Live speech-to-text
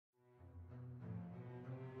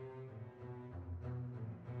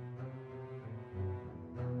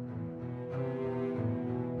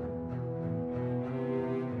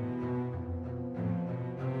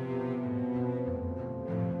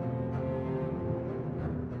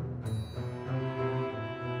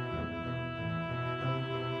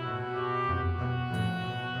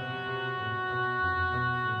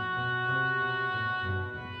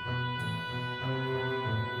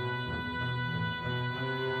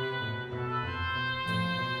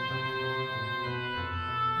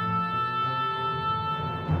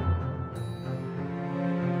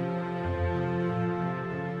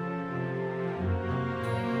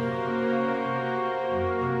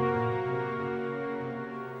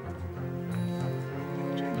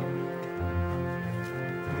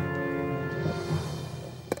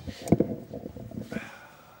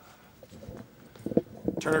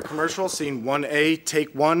Turner commercial, scene 1A,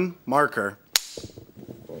 take 1, marker.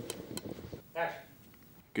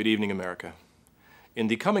 Good evening, America. In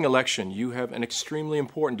the coming election, you have an extremely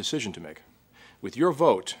important decision to make. With your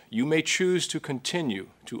vote, you may choose to continue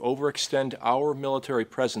to overextend our military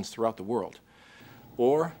presence throughout the world,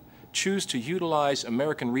 or choose to utilize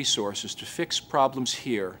American resources to fix problems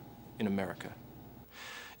here in America.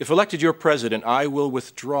 If elected your president, I will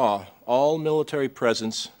withdraw all military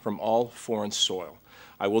presence from all foreign soil.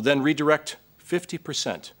 I will then redirect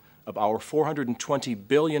 50% of our $420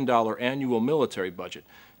 billion annual military budget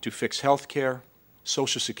to fix health care,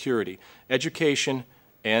 Social Security, education,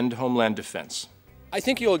 and homeland defense. I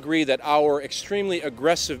think you'll agree that our extremely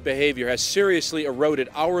aggressive behavior has seriously eroded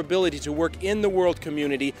our ability to work in the world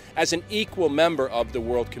community as an equal member of the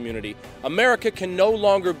world community. America can no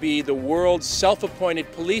longer be the world's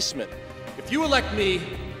self-appointed policeman. If you elect me,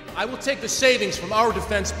 I will take the savings from our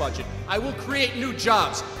defense budget. I will create new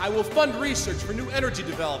jobs. I will fund research for new energy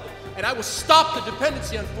development. And I will stop the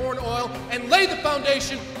dependency on foreign oil and lay the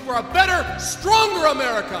foundation for a better, stronger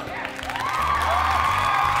America.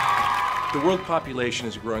 The world population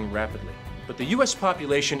is growing rapidly, but the U.S.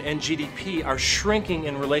 population and GDP are shrinking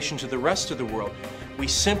in relation to the rest of the world. We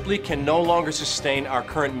simply can no longer sustain our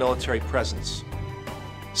current military presence.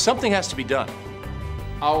 Something has to be done.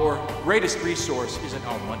 Our greatest resource isn't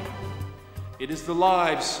our money. It is the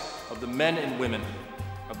lives of the men and women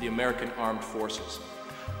of the American Armed Forces.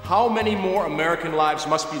 How many more American lives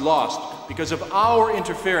must be lost because of our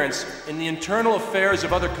interference in the internal affairs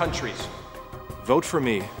of other countries? Vote for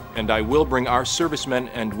me, and I will bring our servicemen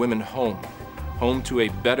and women home to a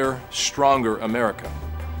better, stronger America,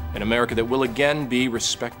 an America that will again be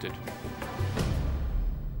respected.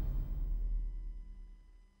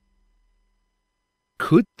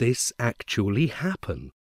 Could this actually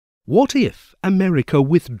happen? What if America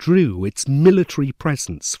withdrew its military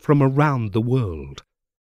presence from around the world?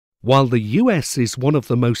 While the US is one of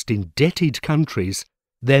the most indebted countries,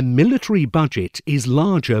 their military budget is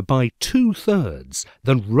larger by 2/3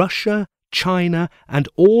 than Russia, China, and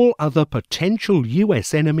all other potential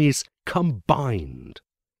US enemies combined.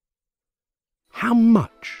 How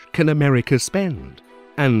much can America spend,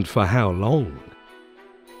 and for how long?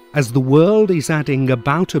 As the world is adding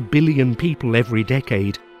about 1 billion people every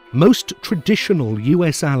decade, most traditional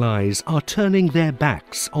US allies are turning their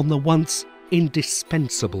backs on the once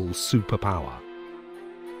indispensable superpower.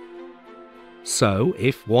 So,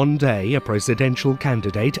 if one day a presidential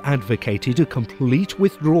candidate advocated a complete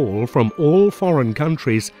withdrawal from all foreign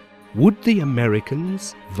countries, would the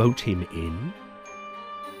Americans vote him in?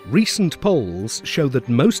 Recent polls show that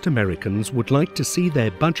most Americans would like to see their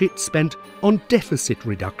budget spent on deficit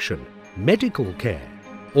reduction, medical care,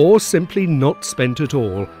 or simply not spent at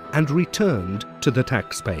all and returned to the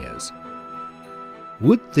taxpayers.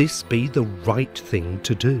 Would this be the right thing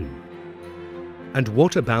to do? And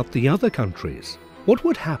what about the other countries? What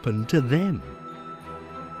would happen to them?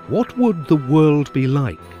 What would the world be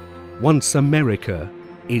like once America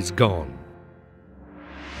is gone?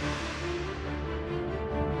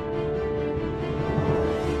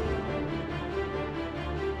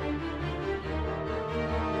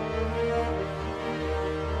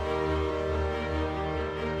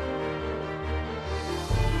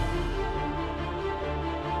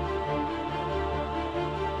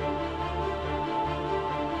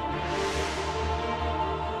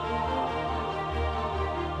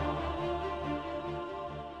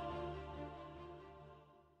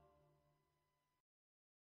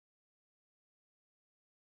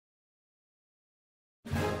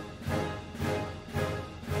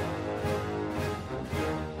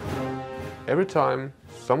 Every time,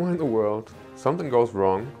 somewhere in the world, something goes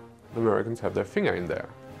wrong, the Americans have their finger in there.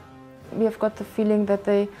 We have got the feeling that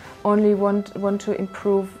they only want to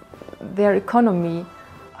improve their economy.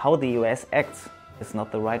 How the US acts is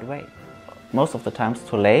not the right way. Most of the time it's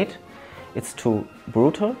too late, it's too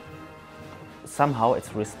brutal, somehow it's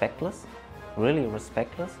respectless, really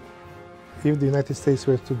respectless. If the United States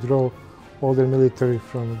were to draw all their military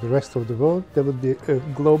from the rest of the world, there would be a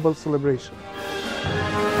global celebration.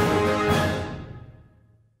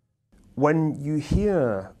 When you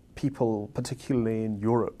hear people, particularly in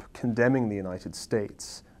Europe, condemning the United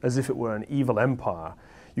States as if it were an evil empire,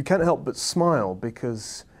 you can't help but smile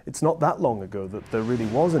because it's not that long ago that there really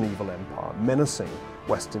was an evil empire menacing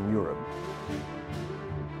Western Europe.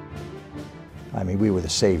 I mean, we were the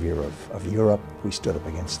savior of Europe. We stood up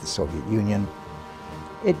against the Soviet Union.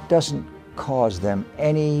 It doesn't cause them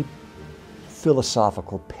any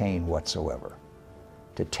philosophical pain whatsoever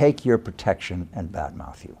to take your protection and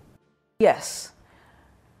badmouth you. Yes,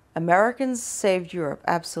 Americans saved Europe,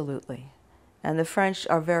 absolutely. And the French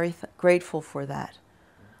are very grateful for that.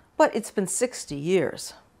 But it's been 60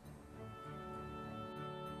 years.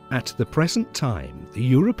 At the present time, the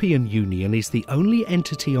European Union is the only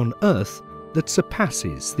entity on Earth that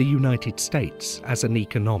surpasses the United States as an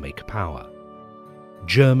economic power.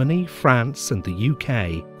 Germany, France and the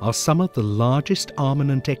UK are some of the largest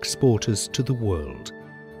armament exporters to the world.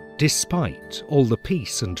 Despite all the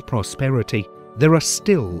peace and prosperity, there are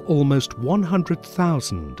still almost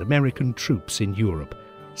 100,000 American troops in Europe,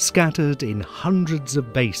 scattered in hundreds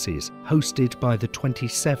of bases hosted by the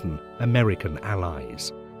 27 American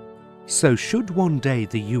allies. So should one day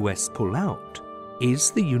the US pull out,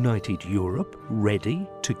 is the United Europe ready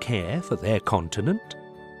to care for their continent?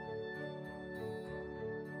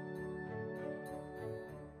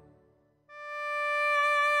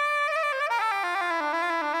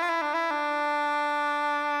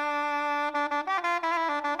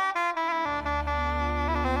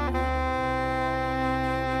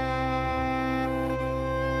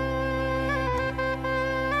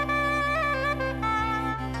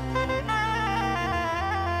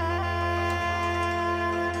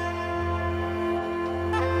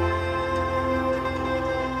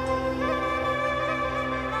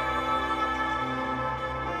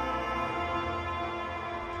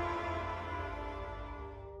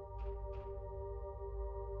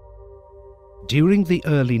 During the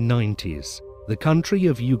early 90s, the country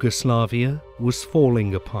of Yugoslavia was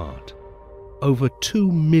falling apart. Over 2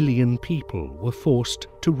 million people were forced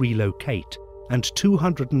to relocate, and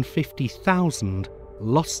 250,000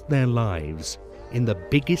 lost their lives in the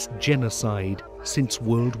biggest genocide since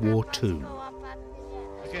World War II.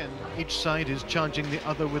 Again, each side is charging the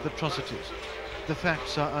other with atrocities. The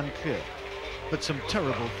facts are unclear, but some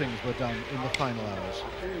terrible things were done in the final hours.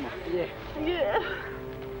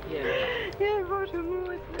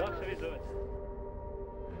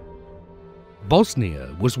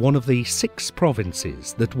 Bosnia was one of the 6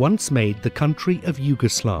 provinces that once made the country of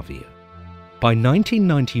Yugoslavia. By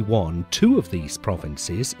 1991, 2 of these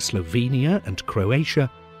provinces, Slovenia and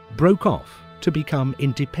Croatia, broke off to become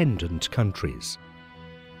independent countries.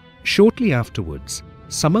 Shortly afterwards,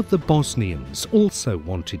 some of the Bosnians also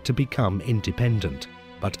wanted to become independent,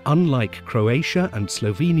 but unlike Croatia and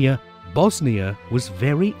Slovenia, Bosnia was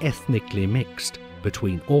very ethnically mixed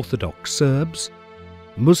between Orthodox Serbs,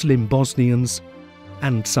 Muslim Bosnians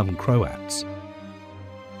and some Croats.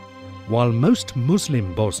 While most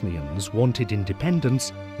Muslim Bosnians wanted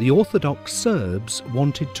independence, the Orthodox Serbs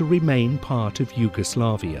wanted to remain part of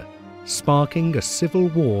Yugoslavia, sparking a civil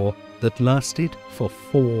war that lasted for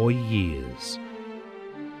 4 years.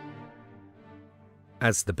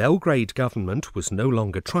 As the Belgrade government was no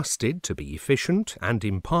longer trusted to be efficient and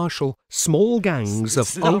impartial, small gangs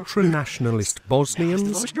of ultra-nationalist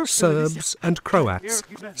Bosnians, Serbs and Croats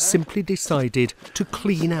simply decided to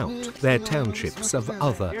clean out their townships of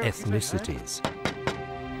other ethnicities.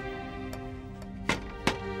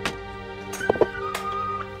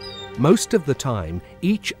 Most of the time,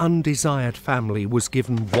 each undesired family was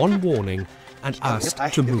given one warning and asked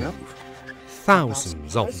to move.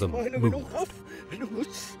 Thousands of them moved.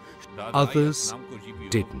 Others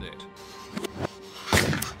didn't.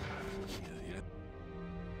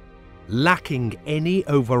 Lacking any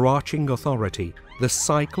overarching authority, the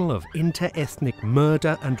cycle of inter-ethnic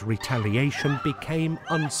murder and retaliation became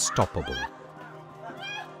unstoppable.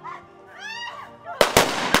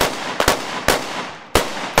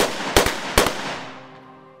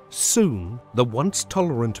 Soon, the once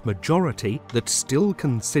tolerant majority that still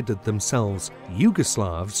considered themselves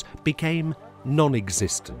Yugoslavs became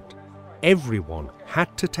non-existent. Everyone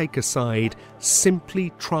had to take a side,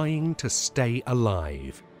 simply trying to stay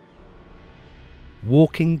alive.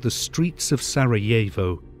 Walking the streets of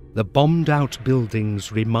Sarajevo, the bombed-out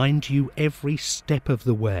buildings remind you every step of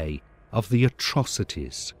the way of the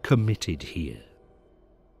atrocities committed here.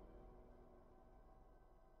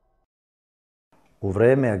 U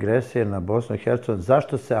vreme agresije na Bosnu i Hercegovinu,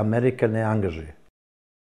 zašto se Amerika ne angažuje?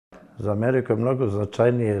 Za Ameriku je mnogo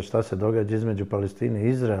značajnije šta se događa između Palestine i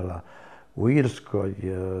Izraela, u Irskoj,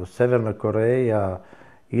 Severna Koreja,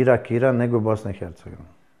 Irak, Iran, nego Bosna i Hercegovina.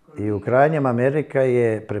 I u krajnjem Amerika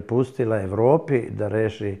je prepustila Evropi da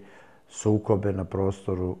reši sukobe na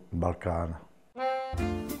prostoru Balkana.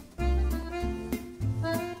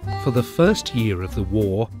 For the first year of the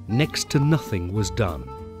war, next to nothing was done,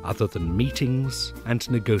 other than meetings and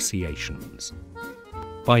negotiations.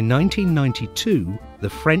 By 1992, the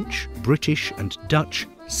French, British and Dutch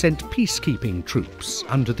sent peacekeeping troops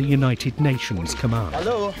under the United Nations command.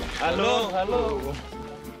 Hello, hello, hello.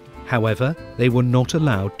 However, they were not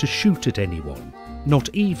allowed to shoot at anyone, not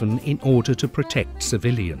even in order to protect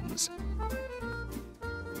civilians.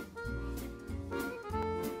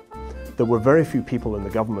 there were very few people in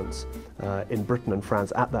the governments in Britain and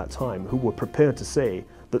France at that time who were prepared to say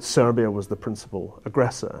that Serbia was the principal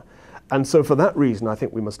aggressor. And so for that reason, I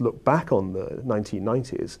think we must look back on the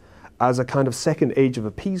 1990s as a kind of second age of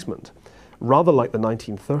appeasement, rather like the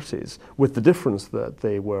 1930s, with the difference that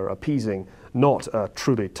they were appeasing not a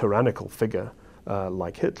truly tyrannical figure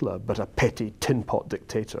like Hitler, but a petty tin pot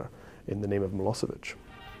dictator in the name of Milosevic.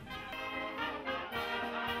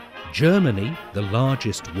 Germany, the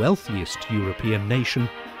largest, wealthiest European nation,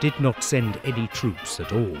 did not send any troops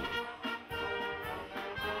at all.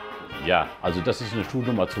 Ja, also das ist eine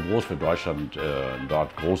Schuhnummer zu groß für Deutschland,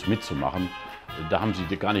 dort groß mitzumachen. Da haben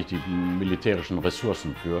sie gar nicht die militärischen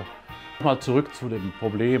Ressourcen für. Mal zurück zu dem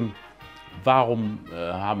Problem, warum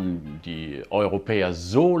haben die Europäer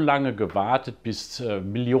so lange gewartet, bis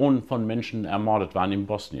Millionen von Menschen ermordet waren in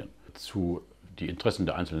Bosnien? Die Interessen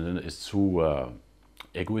der einzelnen Länder ist zu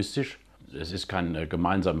egoistisch. Es ist kein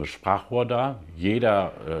gemeinsames Sprachrohr da.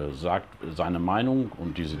 Jeder sagt seine Meinung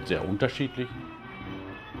und die sind sehr unterschiedlich.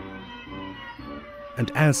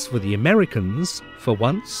 And as for the Americans, for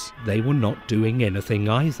once they were not doing anything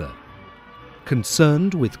either.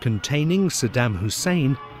 Concerned with containing Saddam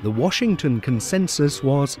Hussein, the Washington consensus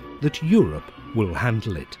was that Europe will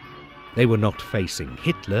handle it. They were not facing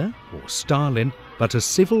Hitler or Stalin, but a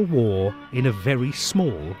civil war in a very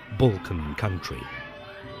small Balkan country.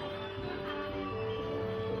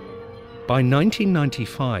 By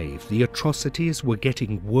 1995, the atrocities were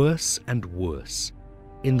getting worse and worse.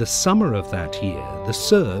 In the summer of that year, the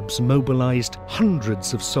Serbs mobilized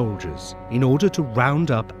hundreds of soldiers in order to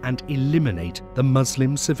round up and eliminate the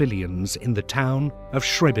Muslim civilians in the town of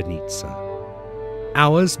Srebrenica.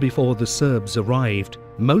 Hours before the Serbs arrived,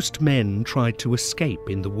 most men tried to escape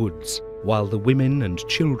in the woods, while the women and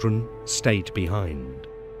children stayed behind.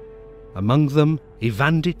 Among them,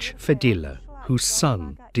 Ivandić Fedila, whose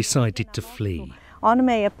son decided to flee. On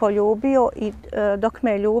me je poljubio I dok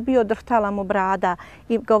me je ljubio drhtala mu brada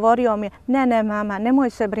I govorio mi je ne mama, nemoj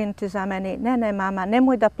se brinuti za mene, ne mama,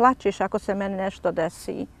 nemoj da plačiš ako se meni nešto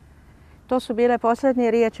desi. To su bile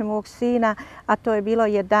posljednje riječi mog sina, a to je bilo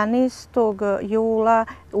 11. jula,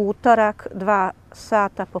 utorak, 2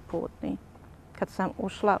 sata popodne, kad sam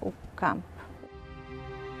ušla u kamp.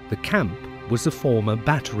 The camp was a former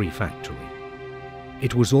battery factory.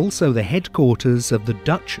 It was also the headquarters of the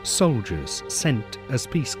Dutch soldiers sent as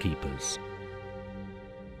peacekeepers.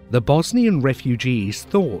 The Bosnian refugees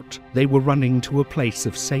thought they were running to a place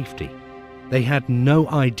of safety. They had no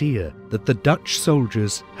idea that the Dutch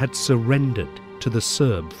soldiers had surrendered to the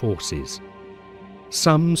Serb forces.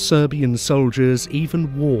 Some Serbian soldiers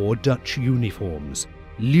even wore Dutch uniforms,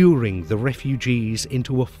 luring the refugees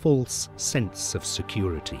into a false sense of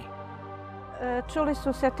security. Čuli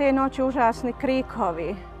su se te noći užasni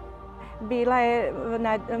krikovi. Bila je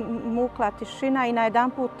mukla tišina I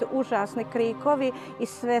najedanput užasni krikovi I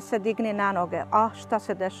sve se digne na noge. A šta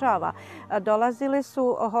se dešava? Dolazili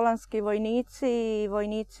su holandski vojnici I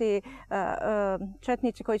vojnici,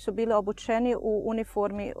 četnici koji su bili obučeni u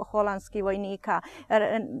uniformi holandskih vojnika.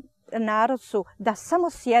 Narod su da samo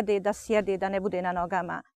sjede, da ne bude na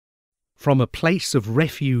nogama. From a place of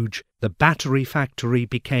refuge, the battery factory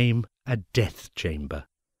became a death chamber.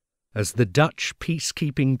 As the Dutch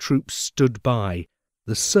peacekeeping troops stood by,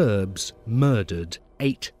 the Serbs murdered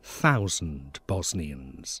 8,000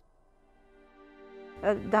 Bosnians.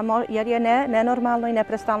 Jer je nenormalno I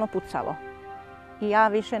neprestano pucalo. I ja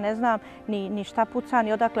više ne znam ni šta puca,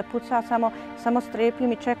 ni odakle puca, samo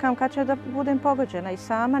strepim I čekam kad će da budem pogođena. I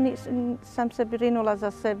sama sam se brinula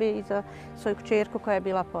za sebe I za svoju kćerku koja je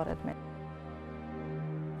bila pored mene.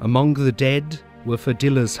 Among the dead were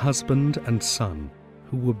Fadila's husband and son,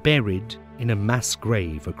 who were buried in a mass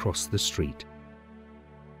grave across the street.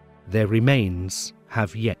 Their remains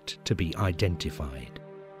have yet to be identified.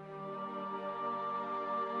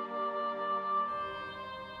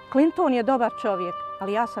 Clinton je dobar čovjek,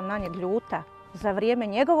 ali ja sam na njeg ljuta. Za vrijeme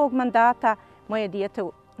njegovog mandata moje dijete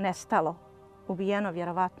nestalo. Ubijeno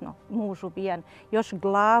vjerovatno, muž ubijen. Još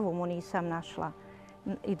glavu mu nisam našla.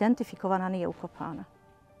 Identifikovana nije ukopana.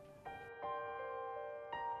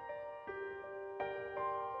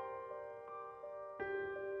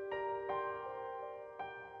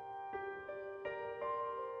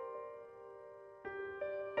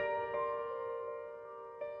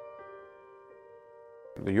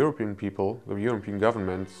 The European people, the European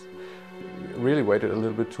governments really waited a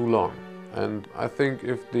little bit too long. And I think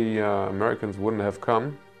if the Americans wouldn't have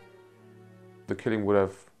come, the killing would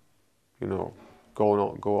have,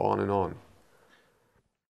 go on and on.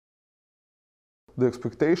 The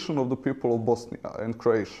expectation of the people of Bosnia and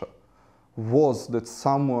Croatia was that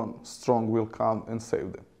someone strong will come and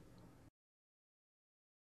save them.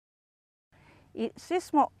 I svi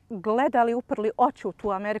smo gledali, uprli oči u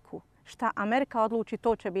tu Ameriku. Šta Amerika odluči,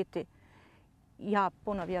 to će biti. Ja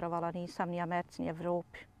puno vjerovala nisam ni Americi, ni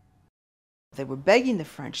Evropi. They were begging the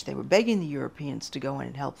French, they were begging the Europeans to go in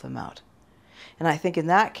and help them out. And I think in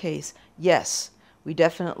that case, yes, we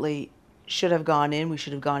definitely should have gone in. We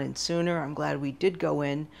should have gone in sooner. I'm glad we did go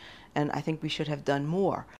in, and I think we should have done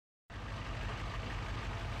more.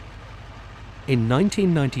 In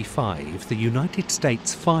 1995, the United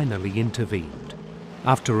States finally intervened.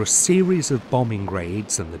 After a series of bombing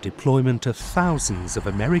raids and the deployment of thousands of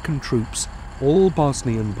American troops, all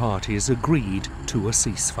Bosnian parties agreed to a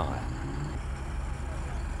ceasefire.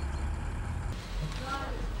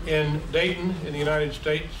 In Dayton, in the United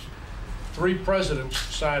States, 3 presidents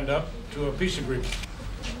signed up to a peace agreement.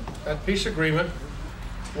 That peace agreement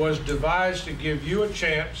was devised to give you a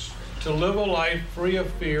chance to live a life free of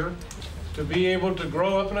fear, to be able to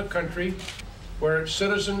grow up in a country where its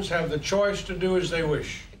citizens have the choice to do as they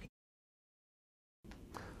wish.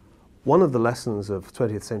 One of the lessons of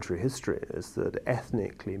 20th century history is that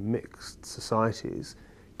ethnically mixed societies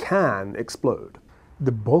can explode.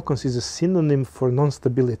 The Balkans is a synonym for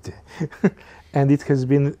non-stability. And it has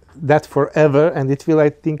been that forever, and it will, I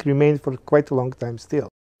think, remain for quite a long time still.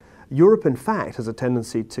 Europe, in fact, has a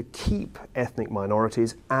tendency to keep ethnic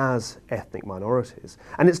minorities as ethnic minorities.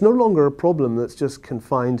 And it's no longer a problem that's just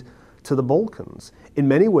confined to the Balkans. In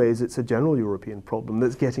many ways, it's a general European problem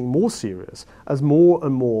that's getting more serious as more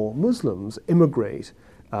and more Muslims immigrate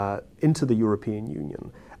into the European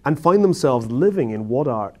Union and find themselves living in what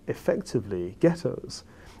are effectively ghettos.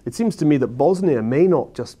 It seems to me that Bosnia may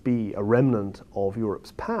not just be a remnant of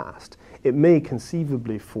Europe's past, it may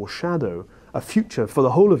conceivably foreshadow a future for the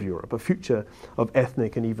whole of Europe, a future of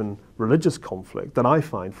ethnic and even religious conflict that I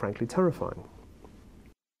find frankly terrifying.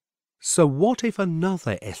 So what if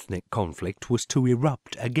another ethnic conflict was to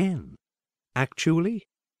erupt again? Actually,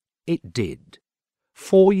 it did.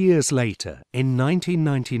 4 years later, in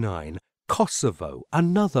 1999, Kosovo,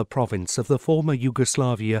 another province of the former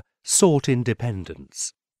Yugoslavia, sought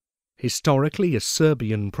independence. Historically a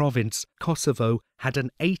Serbian province, Kosovo had an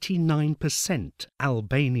 89%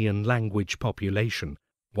 Albanian language population,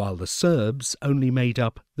 while the Serbs only made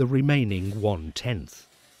up the remaining 1/10.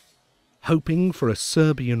 Hoping for a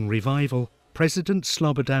Serbian revival, President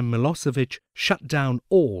Slobodan Milosevic shut down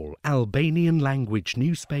all Albanian language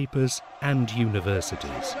newspapers and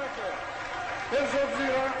universities.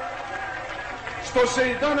 Što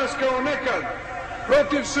se I danas kao nekad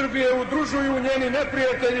protiv Srbije udružuju njeni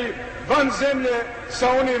neprijatelji van zemlje sa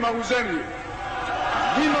onima u zemlji.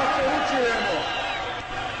 Njima poručujemo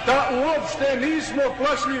da uopšte nismo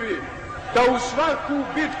plašljivi, da u svaku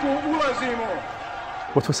bitku ulazimo.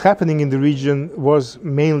 What was happening in the region was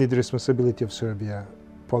mainly the responsibility of Serbia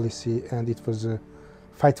policy, and it was a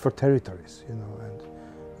fight for territories, you know, and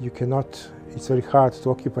you cannot, it's very hard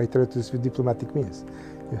to occupy territories with diplomatic means.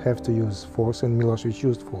 You have to use force, and Milosevic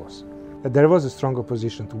used force. There was a strong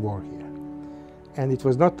opposition to war here. And it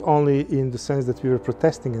was not only in the sense that we were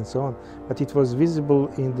protesting and so on, but it was visible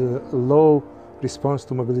in the low response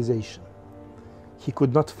to mobilization. He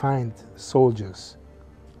could not find soldiers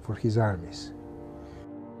for his armies.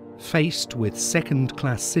 Faced with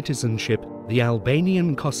second-class citizenship, the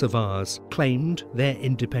Albanian Kosovars claimed their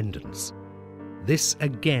independence. This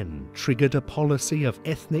again triggered a policy of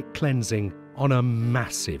ethnic cleansing on a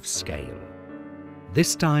massive scale.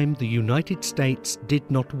 This time, the United States did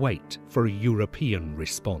not wait for a European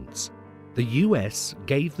response. The US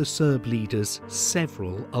gave the Serb leaders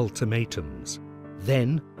several ultimatums.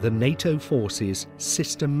 Then, the NATO forces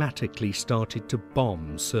systematically started to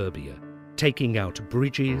bomb Serbia, taking out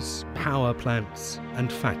bridges, power plants,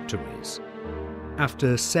 and factories.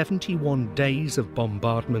 After 71 days of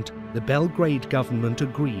bombardment, the Belgrade government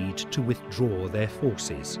agreed to withdraw their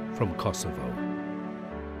forces from Kosovo.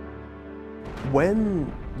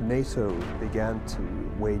 When NATO began to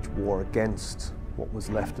wage war against what was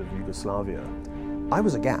left of Yugoslavia, I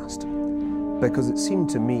was aghast, because it seemed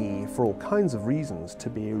to me, for all kinds of reasons, to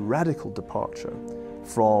be a radical departure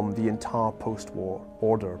from the entire post-war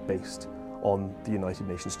order based on the United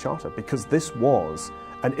Nations Charter, because this was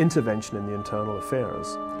an intervention in the internal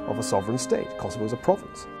affairs of a sovereign state. Kosovo is a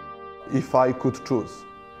province. If I could choose,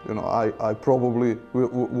 you know, I probably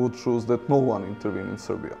would choose that no one intervene in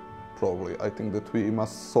Serbia. Probably, I think that we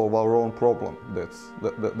must solve our own problem.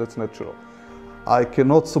 That's natural. I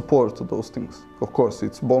cannot support those things. Of course,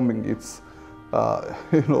 it's bombing. It's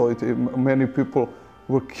you know, many people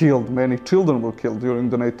were killed. Many children were killed during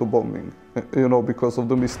the NATO bombing. You know, because of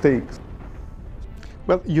the mistakes.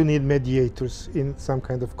 Well, you need mediators in some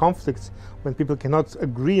kind of conflicts. When people cannot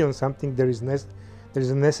agree on something, there is There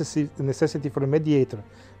is a necessity for a mediator.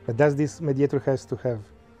 But does this mediator has to have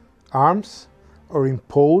arms or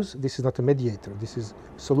impose? This is not a mediator. This is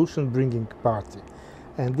solution-bringing party.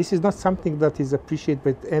 And this is not something that is appreciated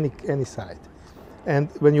by any side. And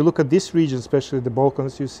when you look at this region, especially the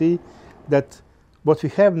Balkans, you see that what we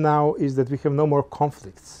have now is that we have no more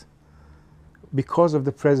conflicts because of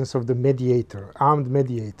the presence of the mediator, armed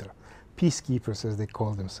mediator, peacekeepers as they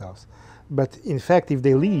call themselves. But in fact, if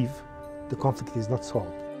they leave, the conflict is not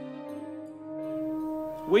solved.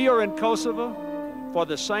 We are in Kosovo for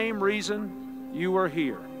the same reason you are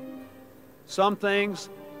here. Some things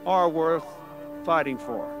are worth fighting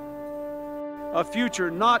for. A future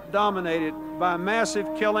not dominated by massive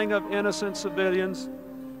killing of innocent civilians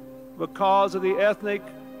because of the ethnic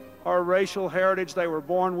or racial heritage they were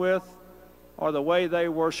born with or the way they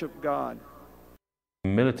worship God.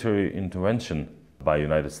 Military intervention by the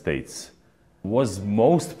United States was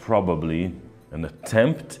most probably an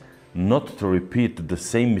attempt not to repeat the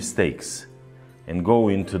same mistakes and go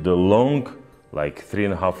into the long, like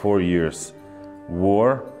 3.5, 4 years,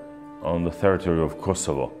 war on the territory of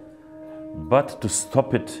Kosovo, but to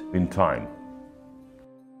stop it in time.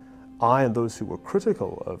 I and those who were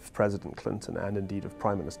critical of President Clinton and indeed of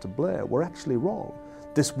Prime Minister Blair were actually wrong.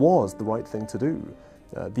 This was the right thing to do.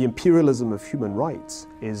 The imperialism of human rights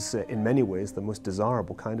is in many ways the most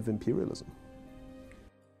desirable kind of imperialism.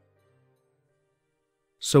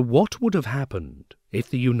 So what would have happened if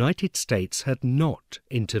the United States had not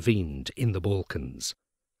intervened in the Balkans?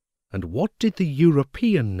 And what did the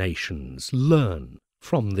European nations learn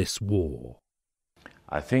from this war?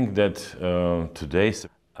 I think that today's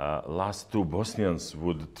last two Bosnians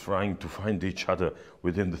would trying to find each other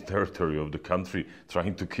within the territory of the country,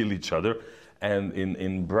 trying to kill each other. And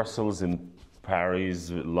in Brussels, in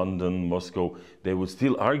Paris, London, Moscow, they were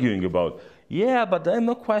still arguing about, yeah, but I'm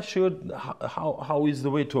not quite sure how is the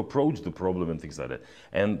way to approach the problem and things like that.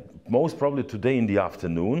 And most probably today in the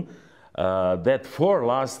afternoon, that four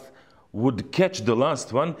last would catch the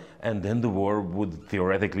last one, and then the war would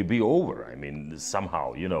theoretically be over. I mean,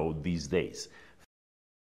 somehow, you know, these days.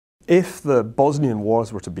 If the Bosnian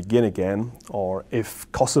wars were to begin again, or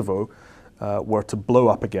if Kosovo were to blow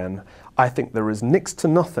up again, I think there is next to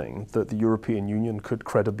nothing that the European Union could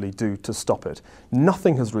credibly do to stop it.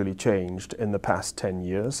 Nothing has really changed in the past 10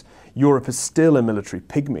 years. Europe is still a military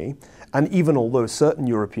pygmy, and even although certain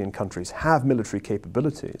European countries have military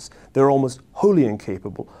capabilities, they're almost wholly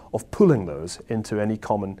incapable of pulling those into any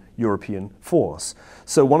common European force.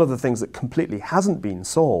 So one of the things that completely hasn't been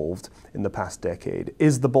solved in the past decade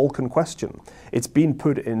is the Balkan question. It's been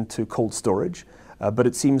put into cold storage, but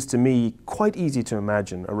it seems to me quite easy to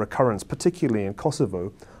imagine a recurrence, particularly in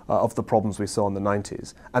Kosovo, of the problems we saw in the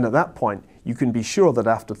 90s. And at that point, you can be sure that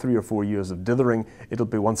after 3 or 4 years of dithering, it'll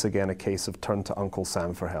be once again a case of turn to Uncle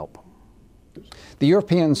Sam for help. The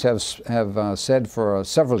Europeans have said for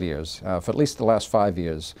several years, for at least the last 5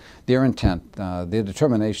 years, their intent, their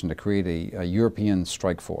determination to create a European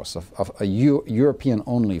strike force, a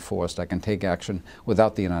European-only force that can take action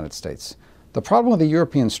without the United States. The problem with the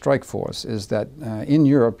European strike force is that in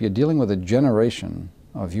Europe you're dealing with a generation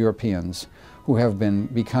of Europeans who have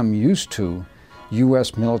become used to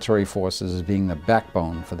U.S. military forces as being the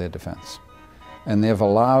backbone for their defense. And they've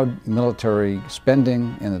allowed military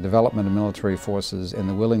spending and the development of military forces and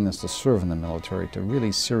the willingness to serve in the military to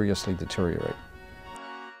really seriously deteriorate.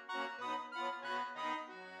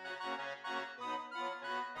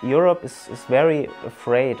 Europe is very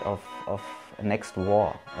afraid of a next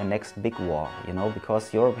war, a next big war, you know,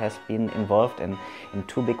 because Europe has been involved in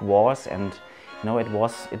 2 big wars, and you know, it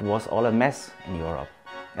was all a mess in Europe.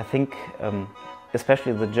 I think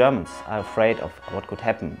especially the Germans are afraid of what could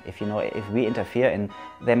happen if, you know, if we interfere, and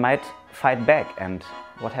they might fight back, and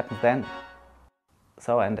what happens then?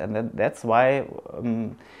 So and that's why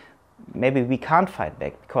maybe we can't fight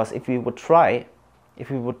back, because if we would try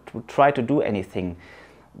to do anything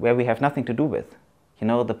where we have nothing to do with, you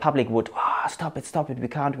know, the public would, stop it, we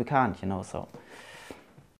can't, you know, so.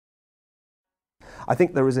 I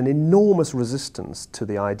think there is an enormous resistance to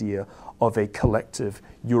the idea of a collective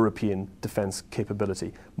European defence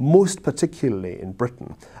capability, most particularly in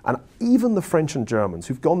Britain. And even the French and Germans,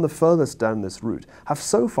 who've gone the furthest down this route, have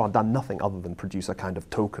so far done nothing other than produce a kind of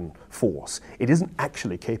token force. It isn't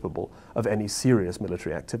actually capable of any serious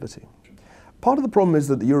military activity. Part of the problem is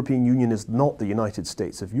that the European Union is not the United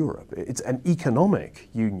States of Europe. It's an economic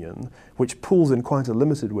union which pulls in quite a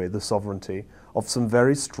limited way the sovereignty of some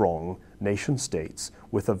very strong nation states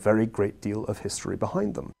with a very great deal of history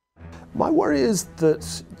behind them. My worry is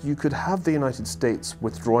that you could have the United States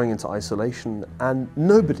withdrawing into isolation and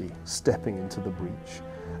nobody stepping into the breach.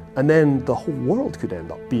 And then the whole world could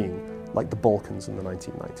end up being like the Balkans in the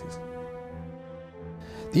 1990s.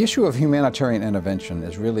 The issue of humanitarian intervention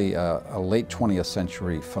is really a late 20th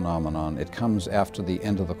century phenomenon. It comes after the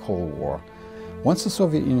end of the Cold War. Once the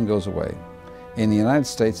Soviet Union goes away, and the United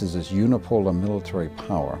States is this unipolar military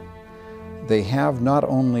power, they have not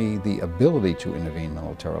only the ability to intervene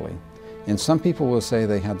militarily, and some people will say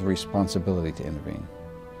they have the responsibility to intervene.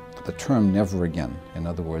 The term never again, in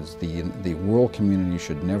other words, the world community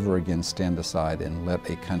should never again stand aside and let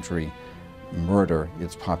a country murder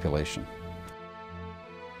its population.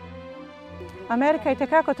 Amerika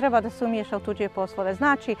itekako treba da se umiješa u tuđe poslove.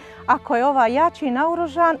 Znači, ako je ova jači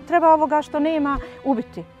naoružan, treba ovoga što nema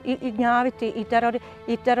ubiti i gnjaviti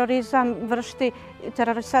i terorizam vršiti,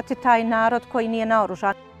 terorisati taj narod koji nije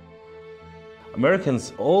naoružan.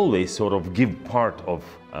 Americans always sort of give part of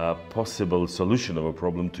a possible solution of a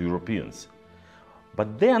problem to Europeans. But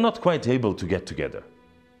they are not quite able to get together.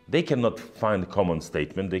 They cannot find a common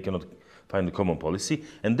statement, they cannot find a common policy,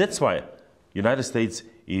 and that's why United States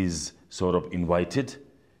is sort of invited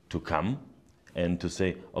to come and to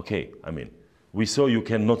say, okay, I mean, we saw you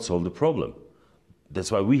cannot solve the problem.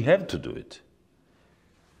 That's why we have to do it.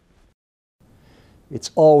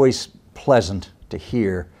 It's always pleasant to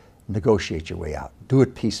hear, negotiate your way out. Do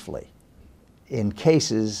it peacefully. In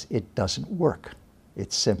cases, it doesn't work.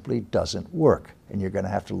 It simply doesn't work, and you're going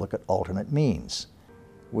to have to look at alternate means.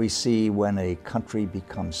 We see when a country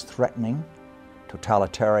becomes threatening,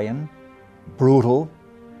 totalitarian, brutal,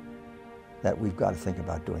 that we've got to think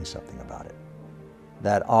about doing something about it.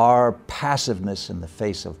 That our passiveness in the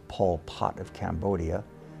face of Pol Pot of Cambodia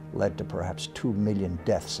led to perhaps 2 million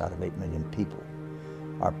deaths out of 8 million people.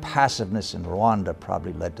 Our passiveness in Rwanda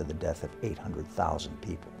probably led to the death of 800,000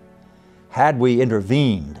 people. Had we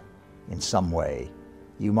intervened in some way,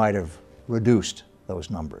 you might have reduced those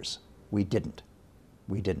numbers. We didn't.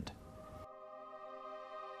 We didn't.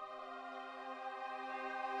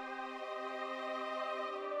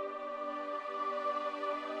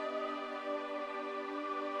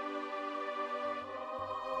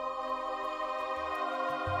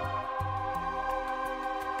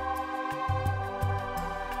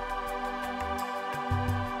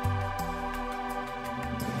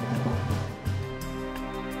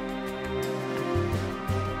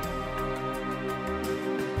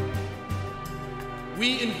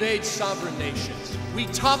 We invade sovereign nations. We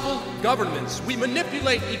topple governments. We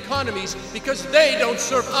manipulate economies because they don't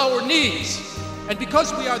serve our needs. And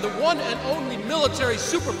because we are the one and only military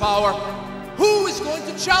superpower, who is going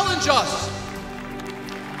to challenge us?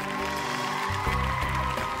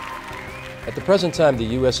 At the present time,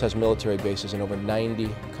 the U.S. has military bases in over 90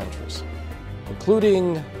 countries,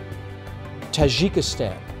 including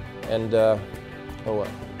Tajikistan and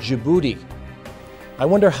Djibouti. I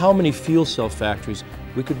wonder how many fuel cell factories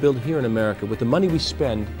we could build here in America with the money we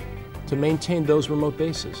spend to maintain those remote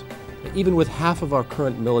bases. Even with half of our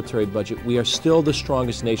current military budget, we are still the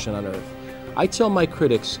strongest nation on earth. I tell my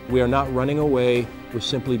critics we are not running away, we're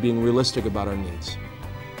simply being realistic about our needs.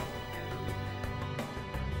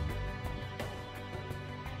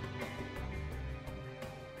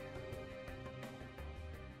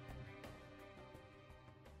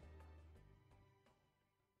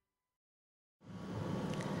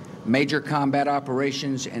 Major combat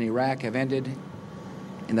operations in Iraq have ended.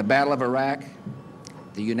 In the Battle of Iraq,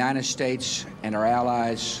 the United States and our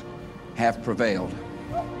allies have prevailed.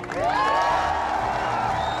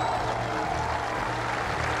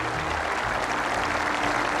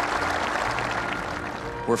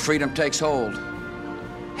 Where freedom takes hold,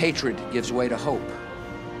 hatred gives way to hope.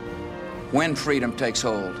 When freedom takes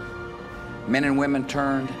hold, men and women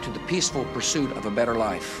turn to the peaceful pursuit of a better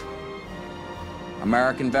life.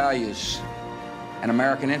 American values and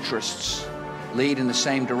American interests lead in the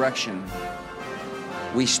same direction.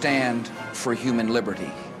 We stand for human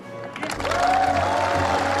liberty.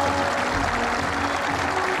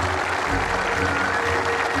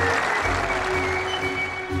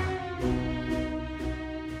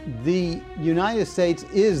 The United States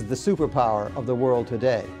is the superpower of the world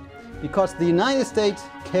today because the United States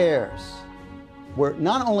cares. We're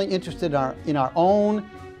not only interested in our own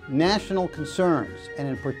national concerns and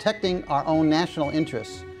in protecting our own national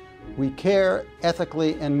interests, we care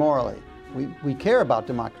ethically and morally. We care about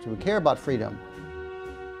democracy, we care about freedom.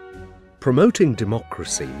 Promoting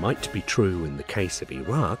democracy might be true in the case of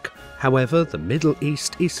Iraq. However, the Middle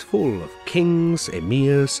East is full of kings,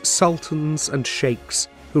 emirs, sultans and sheikhs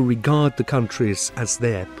who regard the countries as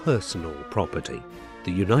their personal property.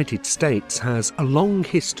 The United States has a long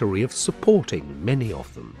history of supporting many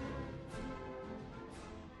of them.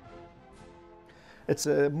 It's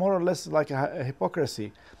more or less like a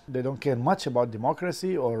hypocrisy. They don't care much about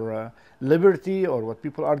democracy or liberty or what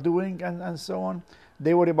people are doing and so on.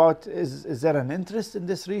 They worry about is there an interest in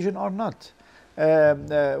this region or not?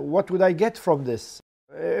 What would I get from this?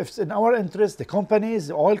 If it's in our interest, the companies,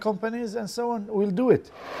 the oil companies and so on, will do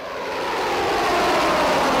it.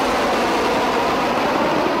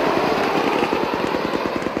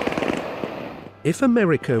 If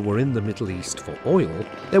America were in the Middle East for oil,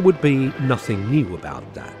 there would be nothing new about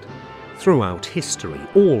that. Throughout history,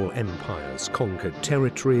 all empires conquered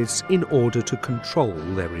territories in order to control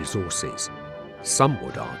their resources. Some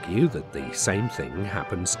would argue that the same thing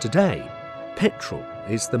happens today. Petrol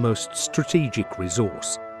is the most strategic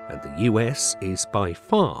resource, and the US is by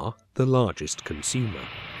far the largest consumer.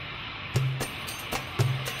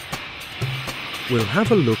 We'll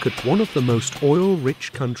have a look at one of the most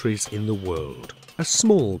oil-rich countries in the world, a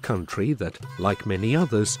small country that, like many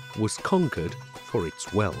others, was conquered for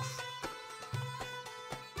its wealth.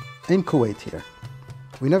 In Kuwait here,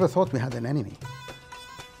 we never thought we had an enemy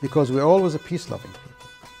because we're always a peace-loving people.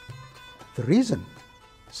 The reason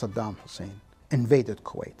Saddam Hussein invaded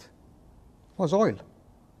Kuwait was oil.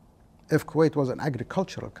 If Kuwait was an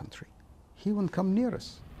agricultural country, he wouldn't come near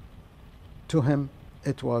us. To him,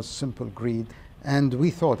 it was simple greed. And we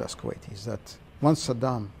thought as Kuwaitis that once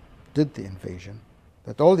Saddam did the invasion,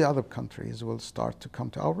 that all the other countries will start to come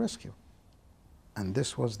to our rescue. And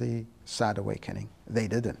this was the sad awakening. They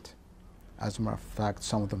didn't. As a matter of fact,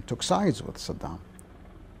 some of them took sides with Saddam.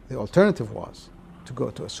 The alternative was to go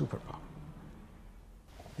to a superpower.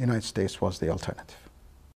 The United States was the alternative.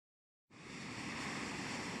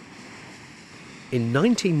 In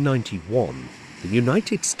 1991, the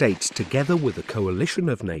United States, together with a coalition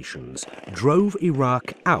of nations, drove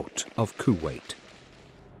Iraq out of Kuwait.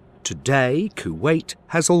 Today, Kuwait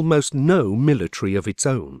has almost no military of its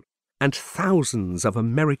own, and thousands of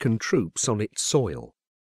American troops on its soil.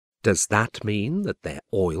 Does that mean that their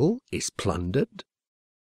oil is plundered?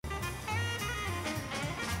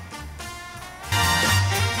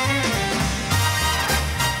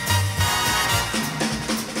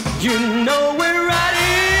 You know we're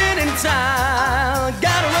riding in style,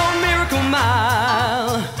 got our own miracle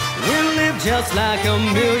mile. We'll live just like a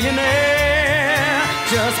millionaire,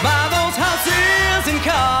 just buy those houses and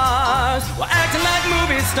cars. We're acting like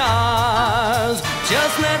movie stars,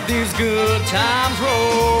 just let these good times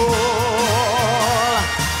roll.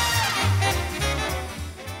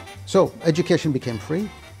 So education became free.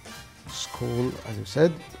 School, as you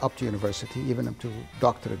said, up to university, even up to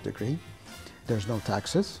doctorate degree. There's no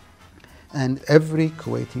taxes. And every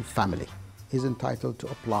Kuwaiti family is entitled to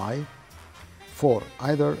apply for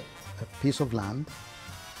either a piece of land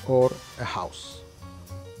or a house.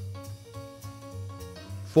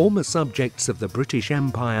 Former subjects of the British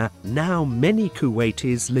Empire, now many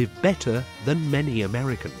Kuwaitis live better than many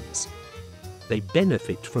Americans. They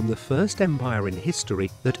benefit from the first empire in history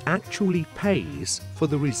that actually pays for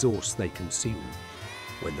the resource they consume.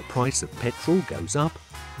 When the price of petrol goes up,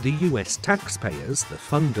 the US taxpayers, the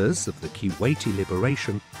funders of the Kuwaiti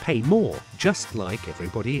liberation, pay more, just like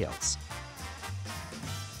everybody else.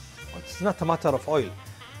 It's not a matter of oil.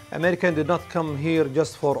 Americans did not come here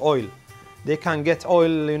just for oil. They can get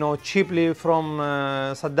oil, cheaply from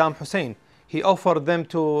Saddam Hussein. He offered them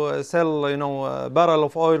to sell, a barrel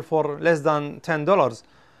of oil for less than $10.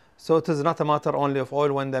 So it is not a matter only of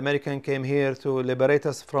oil when the American came here to liberate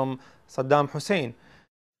us from Saddam Hussein.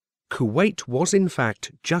 Kuwait was in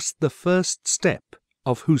fact just the first step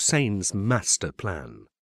of Hussein's master plan.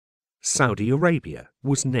 Saudi Arabia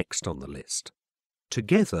was next on the list.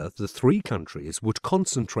 Together, the three countries would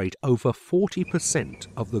concentrate over 40%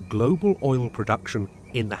 of the global oil production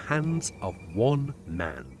in the hands of one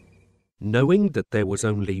man. Knowing that there was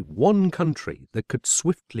only one country that could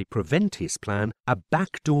swiftly prevent his plan, a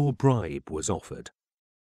backdoor bribe was offered.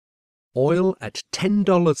 Oil at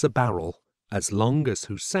 $10 a barrel, as long as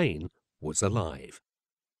Hussein was alive.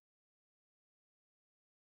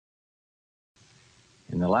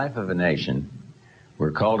 In the life of a nation,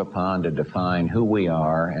 we're called upon to define who we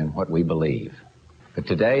are and what we believe. But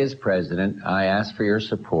today, as president, I ask for your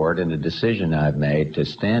support in a decision I've made to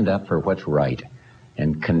stand up for what's right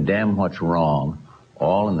and condemn what's wrong,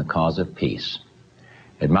 all in the cause of peace.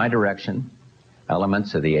 At my direction,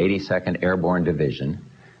 elements of the 82nd Airborne Division,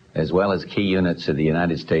 as well as key units of the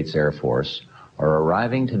United States Air Force, are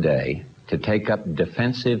arriving today to take up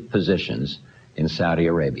defensive positions in Saudi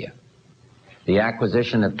Arabia. The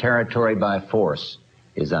acquisition of territory by force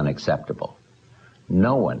is unacceptable.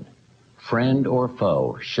 No one, friend or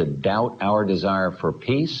foe, should doubt our desire for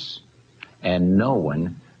peace, and no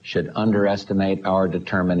one should underestimate our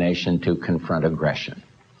determination to confront aggression.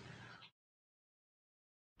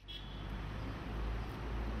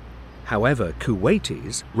 However,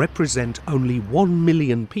 Kuwaitis represent only 1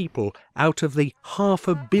 million people out of the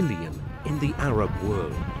 500 million in the Arab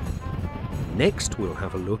world. Next, we'll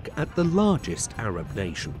have a look at the largest Arab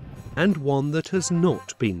nation, and one that has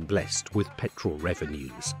not been blessed with petrol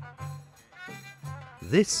revenues.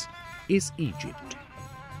 This is Egypt.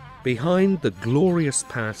 Behind the glorious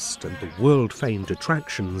past and the world-famed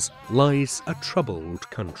attractions lies a troubled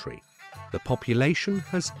country. The population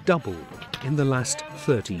has doubled in the last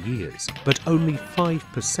 30 years, but only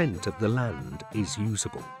 5% of the land is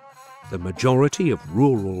usable. The majority of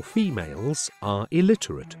rural females are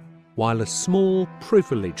illiterate, while a small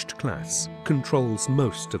privileged class controls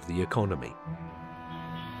most of the economy.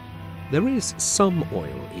 There is some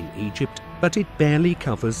oil in Egypt, but it barely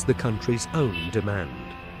covers the country's own demand.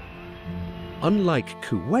 Unlike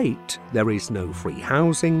Kuwait, there is no free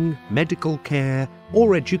housing, medical care,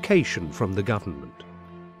 or education from the government.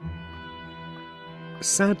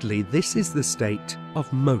 Sadly, this is the state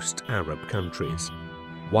of most Arab countries.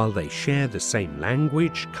 While they share the same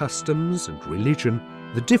language, customs, and religion,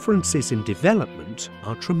 the differences in development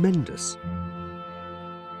are tremendous.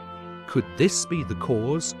 Could this be the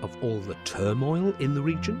cause of all the turmoil in the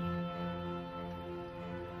region?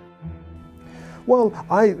 Well,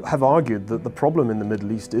 I have argued that the problem in the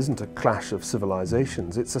Middle East isn't a clash of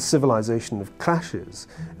civilizations, it's a civilization of clashes,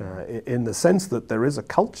 in the sense that there is a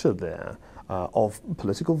culture there of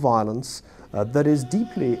political violence that is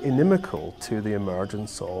deeply inimical to the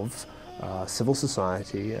emergence of civil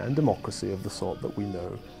society and democracy of the sort that we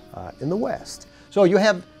know in the West. So you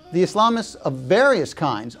have the Islamists of various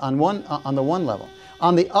kinds on the one level.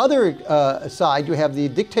 On the other side, you have the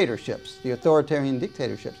dictatorships, the authoritarian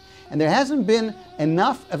dictatorships. And there hasn't been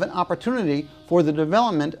enough of an opportunity for the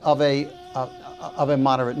development of a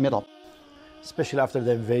moderate middle. Especially after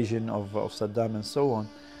the invasion of Saddam and so on,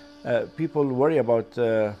 people worry about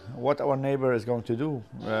what our neighbor is going to do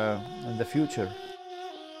in the future.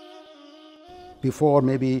 Before,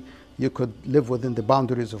 maybe you could live within the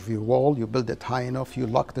boundaries of your wall, you build it high enough, you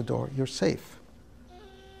lock the door, you're safe.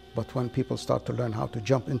 But when people start to learn how to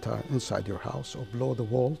jump inside your house or blow the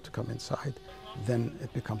wall to come inside, then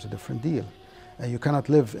it becomes a different deal. You cannot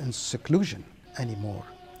live in seclusion anymore.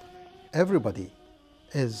 Everybody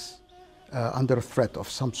is under a threat of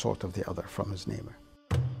some sort of the other from his neighbor.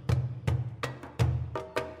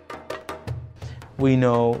 We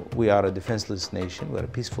know we are a defenseless nation, we're a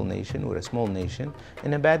peaceful nation, we're a small nation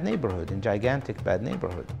in a bad neighborhood, in gigantic bad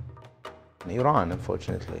neighborhood. Iran,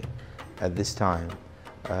 unfortunately, at this time,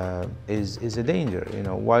 is a danger. You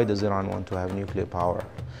know, why does Iran want to have nuclear power?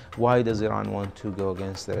 Why does Iran want to go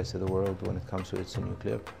against the rest of the world when it comes to its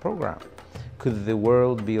nuclear program? Could the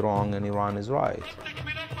world be wrong and Iran is right?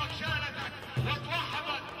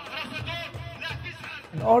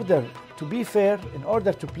 In order to be fair, in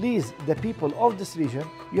order to please the people of this region,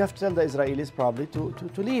 you have to tell the Israelis probably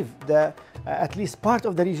to leave at least part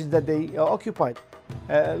of the region that they occupied.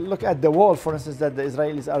 Look at the wall, for instance, that the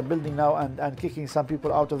Israelis are building now and kicking some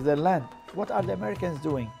people out of their land. What are the Americans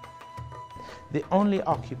doing? The only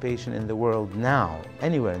occupation in the world now,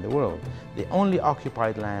 anywhere in the world, the only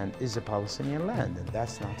occupied land is the Palestinian land, and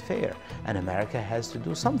that's not fair. And America has to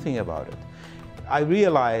do something about it. I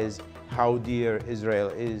realize how dear Israel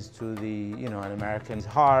is to an American's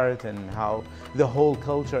heart, and how the whole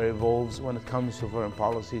culture evolves when it comes to foreign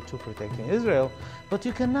policy to protecting Israel. But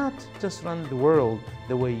you cannot just run the world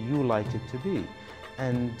the way you like it to be.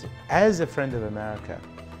 And as a friend of America,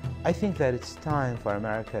 I think that it's time for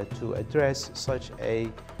America to address such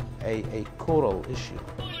a coral issue.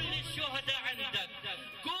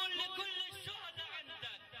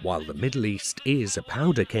 While the Middle East is a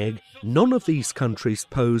powder keg, none of these countries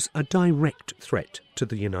pose a direct threat to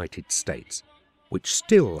the United States, which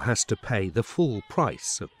still has to pay the full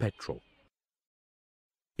price of petrol.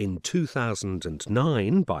 In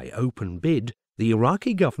 2009, by open bid, the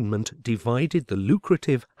Iraqi government divided the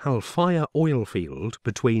lucrative Halfaya oil field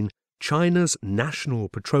between China's National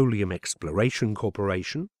Petroleum Exploration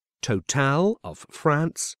Corporation, Total of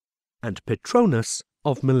France, and Petronas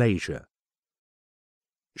of Malaysia.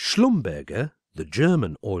 Schlumberger, the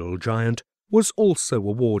German oil giant, was also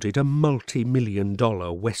awarded a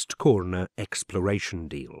multi-million-dollar West Corner exploration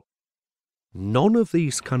deal. None of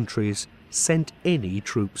these countries sent any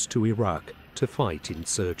troops to Iraq to fight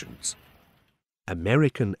insurgents.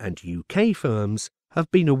 American and UK firms have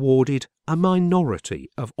been awarded a minority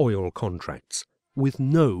of oil contracts with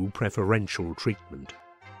no preferential treatment.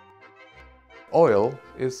 Oil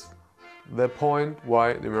is the point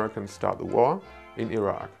why the Americans start the war. in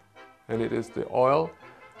Iraq, and it is the oil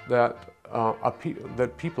that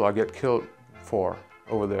that people get killed for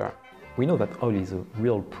over there. We know that oil is a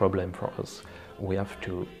real problem for us. We have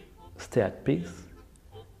to stay at peace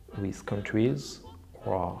with countries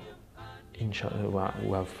who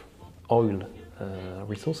have oil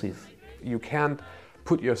resources. You can't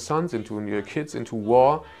put your sons and your kids into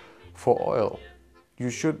war for oil. You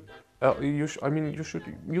should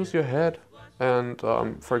use your head and,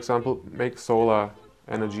 for example, make solar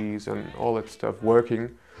energies and all that stuff working.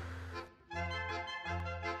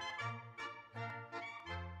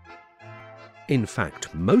 In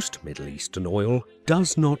fact, most Middle Eastern oil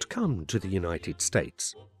does not come to the United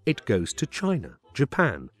States. It goes to China,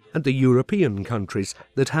 Japan, and the European countries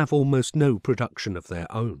that have almost no production of their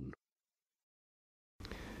own.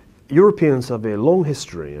 Europeans have a long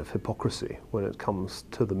history of hypocrisy when it comes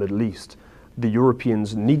to the Middle East. The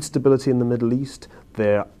Europeans need stability in the Middle East.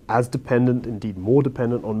 They're as dependent, indeed more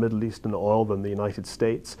dependent on Middle Eastern oil than the United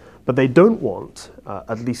States. But they don't want,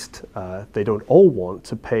 they don't all want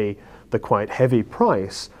to pay the quite heavy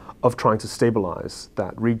price of trying to stabilize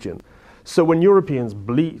that region. So when Europeans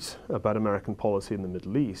bleat about American policy in the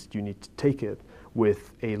Middle East, you need to take it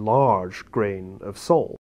with a large grain of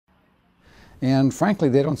salt. And frankly,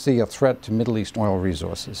 they don't see a threat to Middle East oil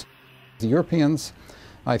resources. The Europeans,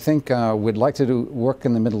 I think, would like to do work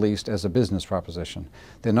in the Middle East as a business proposition.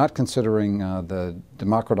 They're not considering the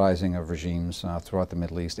democratizing of regimes throughout the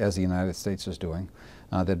Middle East, as the United States is doing.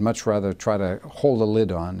 They'd much rather try to hold a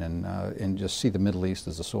lid on and just see the Middle East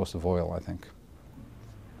as a source of oil, I think.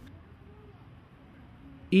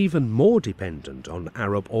 Even more dependent on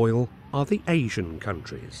Arab oil are the Asian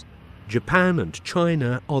countries. Japan and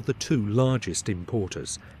China are the two largest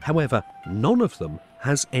importers. However, none of them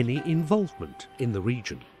has any involvement in the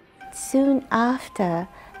region. Soon after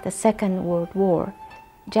the Second World War,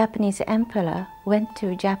 Japanese emperor went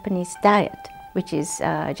to Japanese Diet, which is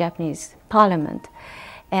Japanese parliament,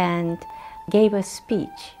 and gave a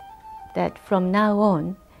speech that from now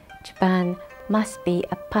on, Japan must be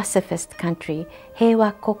a pacifist country,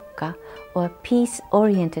 heiwa kokka, or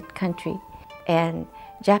peace-oriented country. And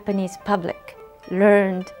Japanese public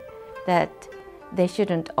learned that they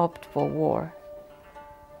shouldn't opt for war,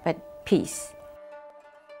 but peace.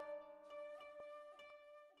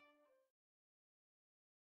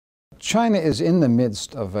 China is in the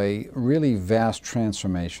midst of a really vast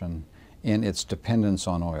transformation in its dependence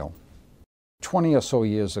on oil. 20 or so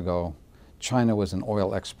years ago, China was an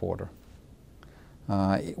oil exporter.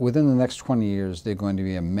 Within the next 20 years, they're going to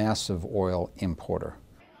be a massive oil importer.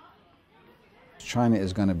 China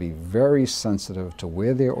is going to be very sensitive to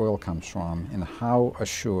where their oil comes from and how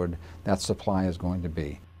assured that supply is going to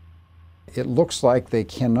be. It looks like they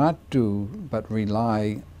cannot do but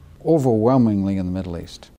rely overwhelmingly on the Middle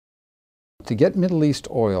East. To get Middle East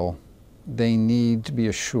oil, they need to be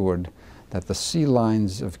assured that the sea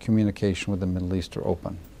lines of communication with the Middle East are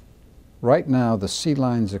open. Right now, the sea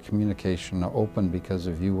lines of communication are open because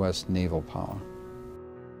of U.S. naval power.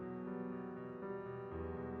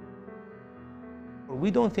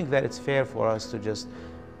 We don't think that it's fair for us to just,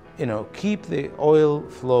 keep the oil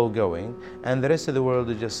flow going and the rest of the world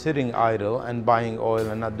is just sitting idle and buying oil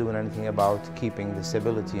and not doing anything about keeping the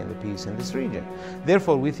stability and the peace in this region.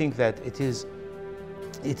 Therefore, we think that it is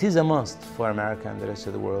a must for America and the rest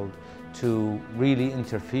of the world to really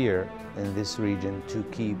interfere in this region to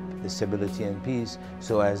keep the stability and peace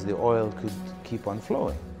so as the oil could keep on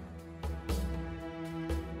flowing.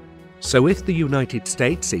 So if the United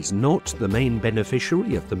States is not the main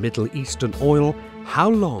beneficiary of the Middle Eastern oil, how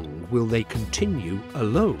long will they continue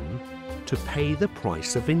alone to pay the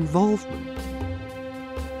price of involvement?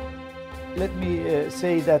 Let me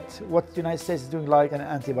say that what the United States is doing like an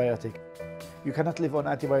antibiotic. You cannot live on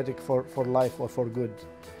antibiotic for life or for good.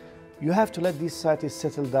 You have to let these societies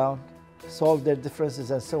settle down, solve their differences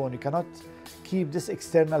and so on. You cannot keep this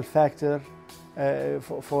external factor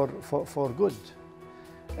for good.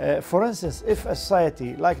 For instance, if a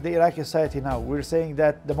society, like the Iraqi society now, we're saying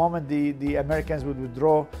that the moment the Americans would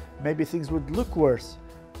withdraw, maybe things would look worse.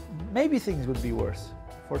 Maybe things would be worse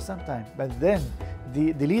for some time. But then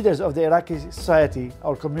the leaders of the Iraqi society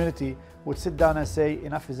or community would sit down and say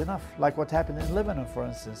enough is enough, like what happened in Lebanon, for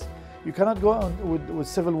instance. You cannot go on with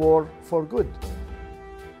civil war for good.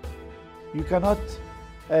 You cannot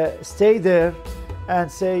stay there and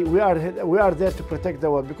say we are there to protect the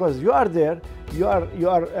world, because you are there, you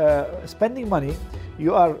are spending money,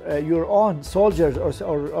 your own soldiers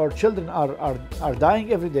or children are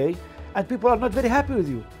dying every day, and people are not very happy with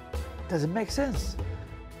you. It doesn't make sense.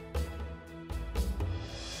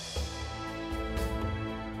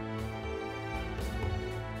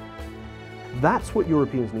 That's what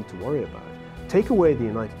Europeans need to worry about. Take away the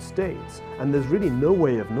United States, and there's really no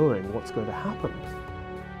way of knowing what's going to happen.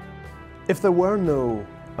 If there were no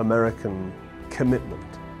American commitment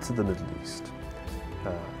to the Middle East,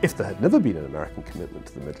 if there had never been an American commitment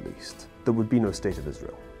to the Middle East, there would be no state of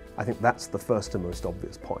Israel. I think that's the first and most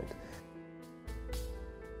obvious point.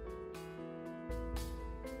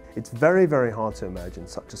 It's very, very hard to imagine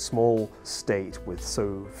such a small state with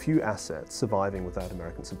so few assets surviving without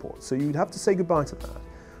American support. So you'd have to say goodbye to that.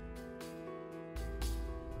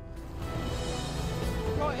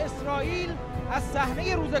 اسرائیل از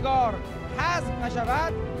صحنه روزگار حذف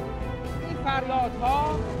نشود، این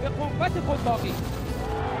فریادها به قوت خود باقی.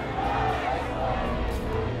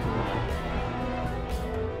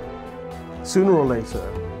 Sooner or later,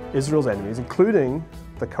 Israel's enemies, including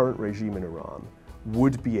the current regime in Iran,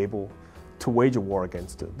 would be able to wage a war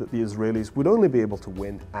against it that the Israelis would only be able to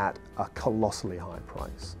win at a colossally high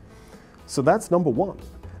price. So that's number one.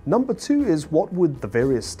 Number two is, what would the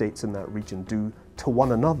various states in that region do to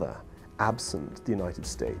one another absent the United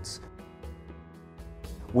States?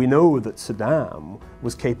 We know that Saddam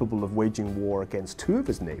was capable of waging war against two of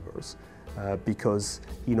his neighbors because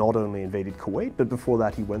he not only invaded Kuwait, but before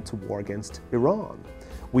that he went to war against Iran.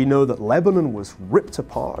 We know that Lebanon was ripped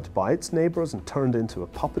apart by its neighbors and turned into a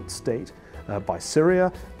puppet state by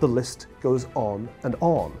Syria. The list goes on and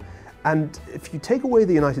on. And if you take away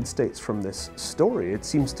the United States from this story, it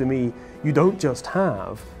seems to me you don't just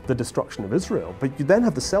have the destruction of Israel, but you then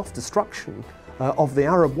have the self-destruction of the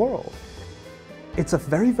Arab world. It's a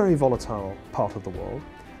very, very volatile part of the world,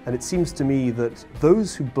 and it seems to me that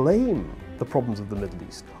those who blame the problems of the Middle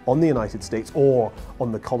East on the United States or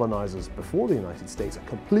on the colonizers before the United States are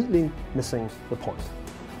completely missing the point.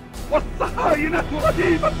 والصهاينة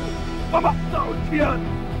رهيبة ومقطع الكيان.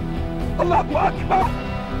 الله أكبر.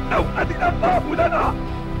 لو أذن الله لنا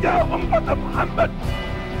يا أمة محمد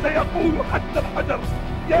سيقول حتى الحجر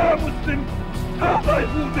يا مسلم هذا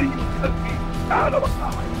يهودي خلفي تعال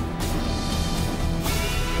وقعي.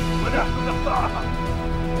 ونحن نقطعها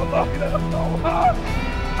والله لا نقطعها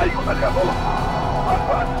أيها اليهود. الله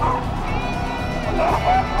أكبر. الله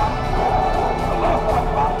أكبر. الله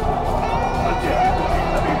أكبر. الجهاد في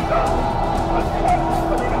سبيل الله. الجهاد في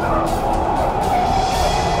سبيل الله.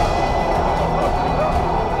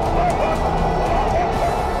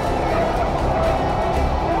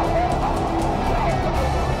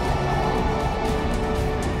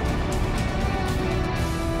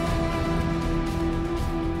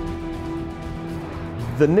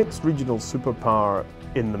 The next regional superpower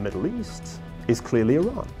in the Middle East is clearly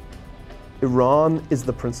Iran. Iran is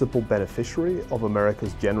the principal beneficiary of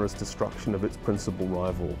America's generous destruction of its principal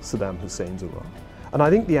rival, Saddam Hussein's Iran. And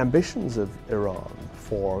I think the ambitions of Iran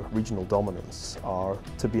for regional dominance are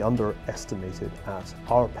to be underestimated at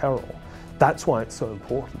our peril. That's why it's so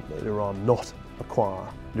important that Iran not acquire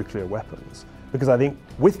nuclear weapons. Because I think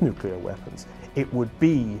with nuclear weapons, it would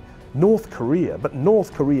be North Korea, but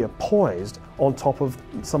North Korea poised on top of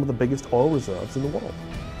some of the biggest oil reserves in the world.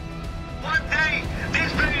 One day, this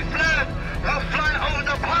very flag will fly over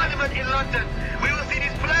the Parliament in London. We will see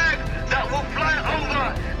this flag that will fly over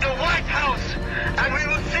the White House, and we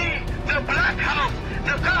will see the Black House,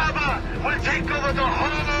 the Kaaba, will take over the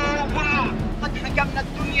whole world. قد حكمنا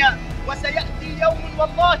الدنيا وسيأتي يوم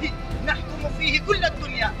والله نحكم فيه كل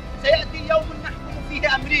الدنيا. سيأتي يوم نحكم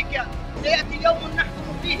فيه أمريكا. سيأتي يوم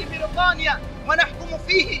نحكم فيه بريطانيا ونحكم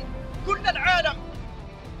فيه كل العالم.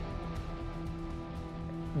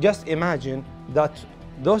 Just imagine that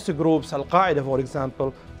those groups, Al-Qaeda for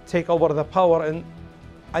example, take over the power in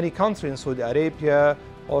any country in Saudi Arabia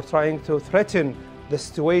or trying to threaten the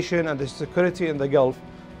situation and the security in the Gulf.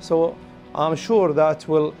 So I'm sure that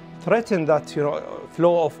will threaten that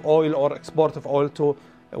flow of oil or export of oil to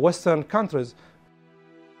Western countries.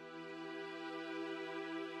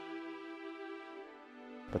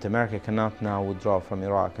 But America cannot now withdraw from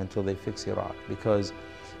Iraq until they fix Iraq, because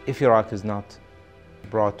if Iraq is not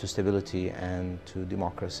brought to stability and to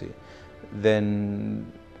democracy, then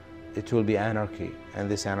it will be anarchy, and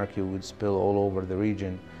this anarchy would spill all over the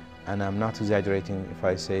region, and I'm not exaggerating if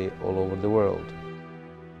I say all over the world.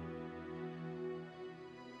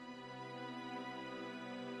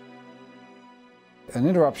 An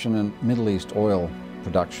interruption in Middle East oil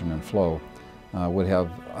production and flow would have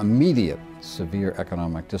immediate severe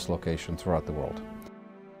economic dislocation throughout the world.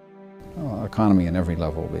 Economy in every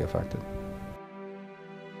level will be affected.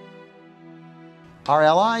 Our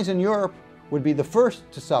allies in Europe would be the first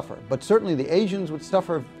to suffer, but certainly the Asians would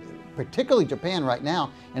suffer, particularly Japan right now,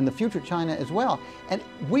 and the future China as well. And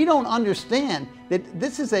we don't understand that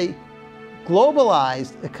this is a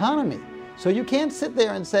globalized economy. So you can't sit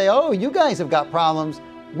there and say, oh, you guys have got problems.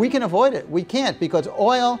 We can avoid it. We can't, because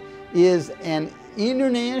oil is an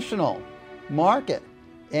international market.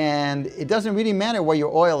 And it doesn't really matter where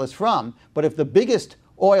your oil is from, but if the biggest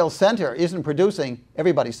oil center isn't producing,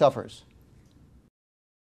 everybody suffers.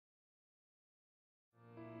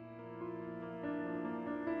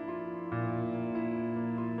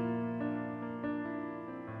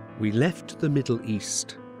 We left the Middle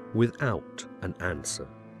East without an answer.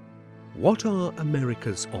 What are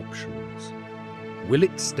America's options? Will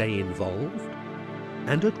it stay involved?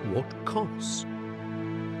 And at what cost?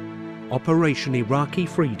 Operation Iraqi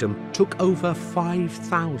Freedom took over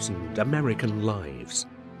 5,000 American lives.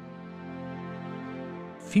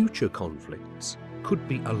 Future conflicts could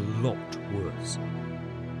be a lot worse.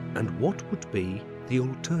 And what would be the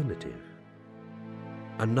alternative?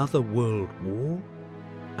 Another world war?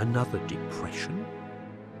 Another depression?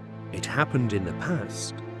 It happened in the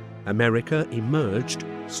past. America emerged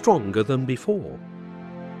stronger than before.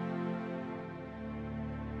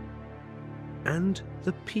 And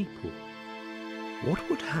the people, what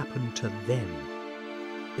would happen to them?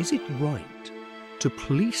 Is it right to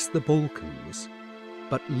police the Balkans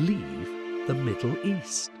but leave the Middle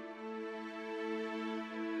East?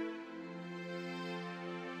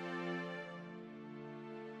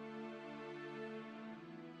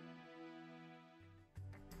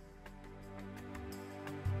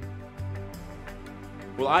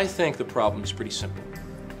 Well, I think the problem is pretty simple.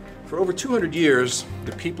 For over 200 years,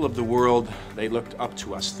 the people of the world, they looked up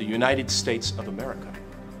to us, the United States of America.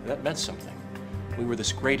 And that meant something. We were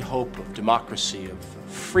this great hope of democracy, of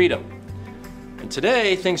freedom. And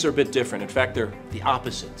today, things are a bit different. In fact, they're the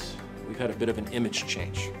opposite. We've had a bit of an image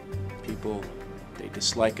change. People, they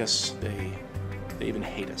dislike us, they even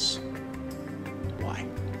hate us. Why?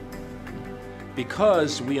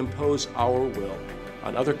 Because we impose our will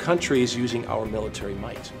on other countries using our military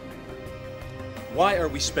might. Why are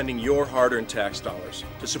we spending your hard-earned tax dollars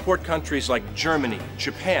to support countries like Germany,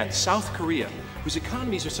 Japan, South Korea, whose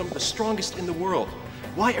economies are some of the strongest in the world?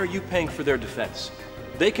 Why are you paying for their defense?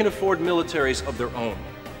 They can afford militaries of their own.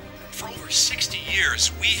 For over 60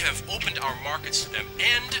 years, we have opened our markets to them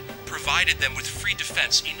and provided them with free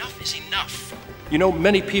defense. Enough is enough. You know,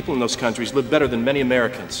 many people in those countries live better than many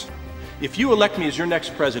Americans. If you elect me as your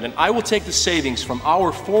next president, I will take the savings from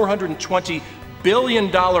our $420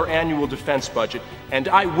 billion annual defense budget, and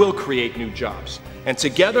I will create new jobs. And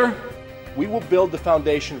together, we will build the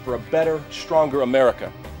foundation for a better, stronger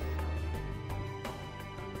America.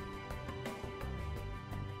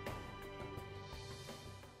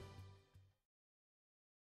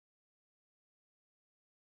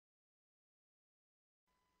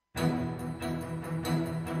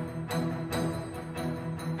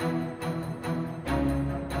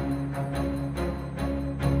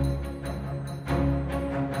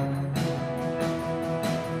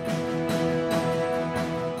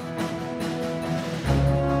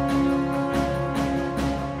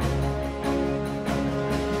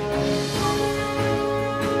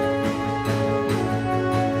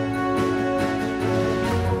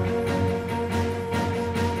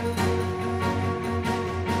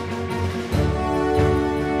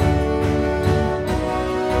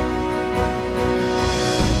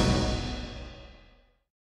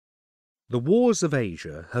 The wars of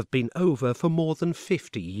Asia have been over for more than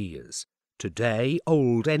 50 years. Today,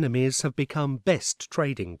 old enemies have become best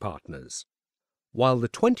trading partners. While the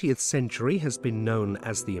 20th century has been known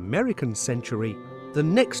as the American century, the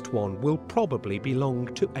next one will probably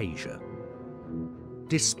belong to Asia.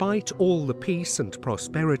 Despite all the peace and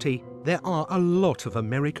prosperity, there are a lot of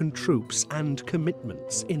American troops and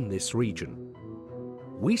commitments in this region.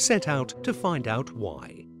 We set out to find out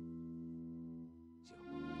why.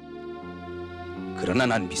 그러나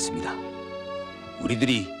난 믿습니다.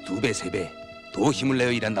 우리들이 2배, 3배 더 힘을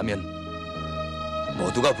내어 일한다면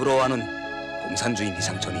모두가 부러워하는 공산주의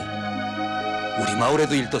미상천이 우리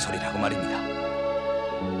마을에도 일도서리라고 말입니다.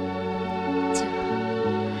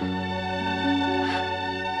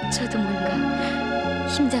 저도 뭔가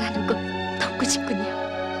힘장하는 것 덮고 싶군요.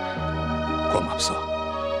 고맙소,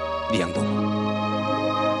 네 양동이.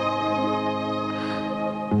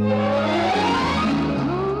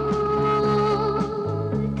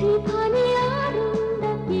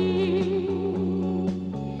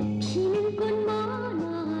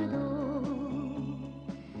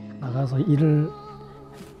 나가서 일을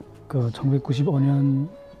 1995년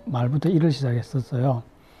말부터 일을 시작했었어요.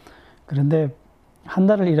 그런데 한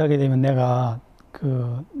달을 일하게 되면 내가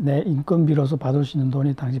내 인건비로서 받을 수 있는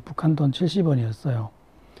돈이 당시 북한 돈 70원이었어요.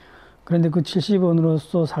 그런데 그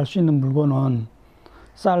 70원으로서 살 수 있는 물건은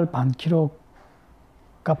쌀 반 킬로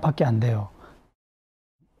값밖에 안 돼요.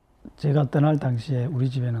 제가 떠날 당시에 우리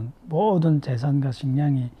집에는 모든 재산과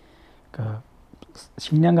식량이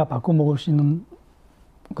식량과 바꿔 먹을 수 있는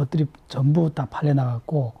것들이 전부 다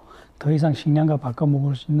팔려나갔고 더 이상 식량과 바꿔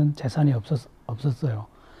먹을 수 있는 재산이 없었어요.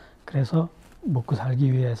 그래서 먹고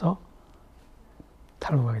살기 위해서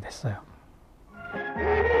탈북하게 됐어요.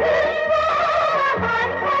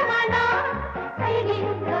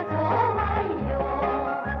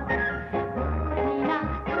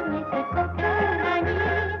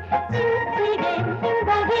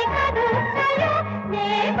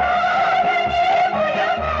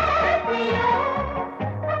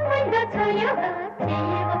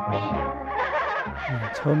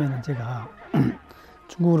 처음에는 제가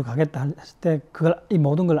중국으로 가겠다 했을 때 이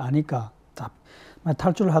모든 걸 아니까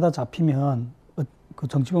탈출을 하다 잡히면 그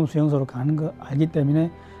정치범 수용소로 가는 거 알기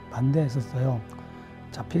때문에 반대했었어요.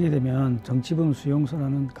 잡히게 되면 정치범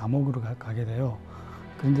수용소라는 감옥으로 가게 돼요.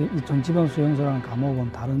 그런데 이 정치범 수용소라는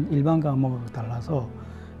감옥은 다른 일반 감옥하고 달라서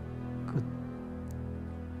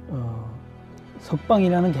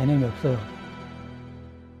석방이라는 개념이 없어요.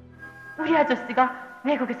 우리 아저씨가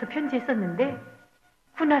외국에서 편지했었는데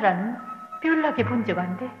후나라는 별나게 본 적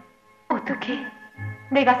안 돼. 어떻게?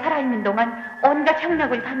 내가 살아있는 동안 온갖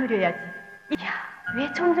향락을 다 누려야지. 야,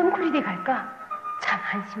 왜 점점 구리대 갈까? 참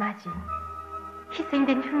한심하지.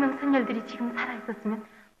 희생된 혁명선열들이 지금 살아있었으면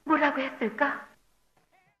뭐라고 했을까?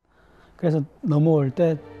 그래서 넘어올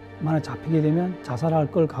때 만약 잡히게 되면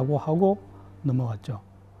자살할 걸 각오하고 넘어왔죠.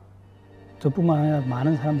 저뿐만 아니라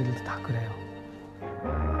많은 사람들이 다 그래요.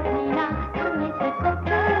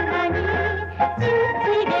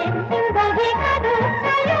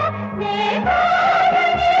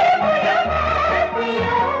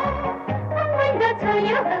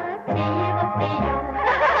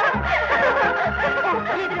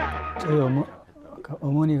 저희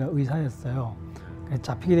어머니가 의사였어요.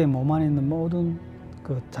 잡히게 되면 몸 안에 있는 모든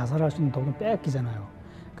자살할 수 있는 도구를 빼앗기잖아요.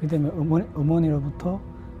 그렇기 때문에 어머니로부터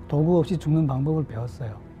도구 없이 죽는 방법을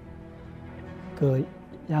배웠어요.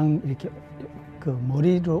 이렇게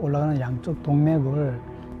머리로 올라가는 양쪽 동맥을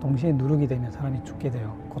동시에 누르게 되면 사람이 죽게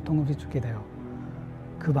돼요. 고통 없이 죽게 돼요.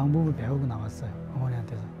 그 방법을 배우고 나왔어요,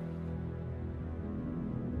 어머니한테서.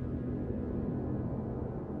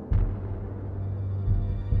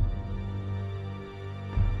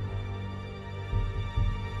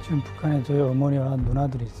 지금 북한에 저희 어머니와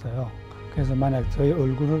누나들이 있어요. 그래서 만약 저희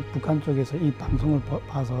얼굴을 북한 쪽에서 이 방송을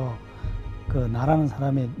봐서 나라는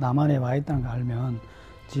사람이 남한에 와 있다는 걸 알면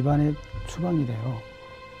집안에 추방이 돼요.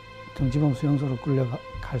 정치범 수용소로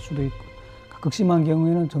끌려갈 수도 있고, 극심한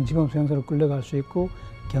경우에는 정치범 수용소로 끌려갈 수 있고,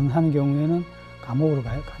 경한 경우에는 감옥으로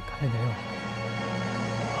가야 돼요.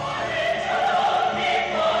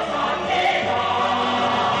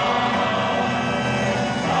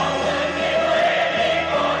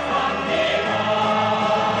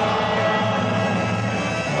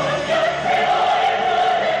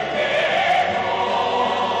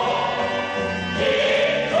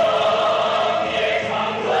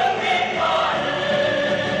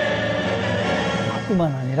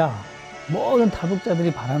 뿐만 아니라 모든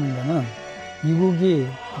탈북자들이 바라는 것은 미국이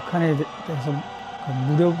북한에 대해서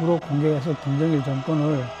무력으로 공격해서 김정일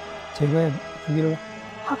정권을 제거해 주기를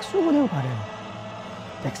학수고대로 바래요.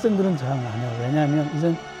 백성들은 저항을 안 해요. 왜냐하면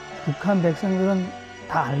이젠 북한 백성들은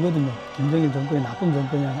다 알거든요. 김정일 정권이 나쁜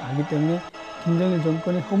정권이라는 걸 알기 때문에 김정일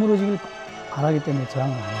정권이 허물어지길 바라기 때문에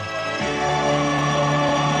저항을 안 해요.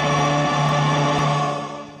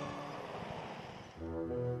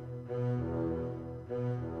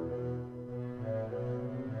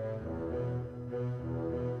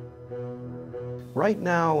 Right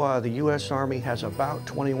now, the U.S. Army has about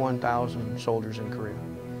 21,000 soldiers in Korea.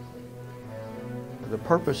 The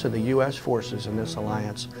purpose of the U.S. forces in this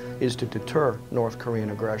alliance is to deter North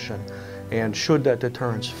Korean aggression. And should that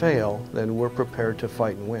deterrence fail, then we're prepared to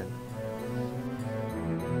fight and win.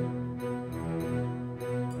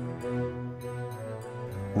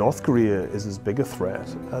 North Korea is as big a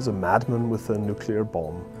threat as a madman with a nuclear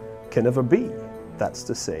bomb can ever be. That's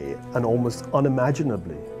to say, an almost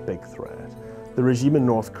unimaginably big threat. The regime in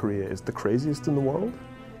North Korea is the craziest in the world,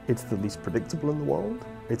 it's the least predictable in the world,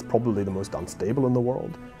 it's probably the most unstable in the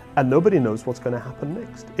world, and nobody knows what's going to happen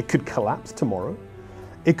next. It could collapse tomorrow,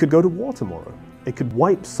 it could go to war tomorrow, it could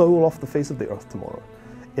wipe Seoul off the face of the earth tomorrow.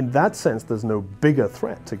 In that sense, there's no bigger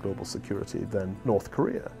threat to global security than North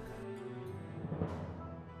Korea.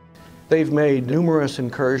 They've made numerous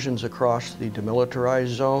incursions across the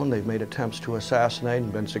demilitarized zone. They've made attempts to assassinate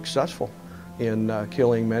and been successful in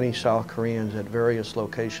killing many South Koreans at various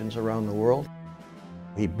locations around the world.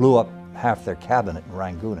 He blew up half their cabinet in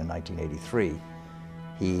Rangoon in 1983.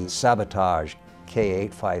 He sabotaged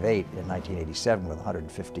K-858 in 1987 with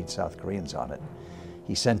 115 South Koreans on it.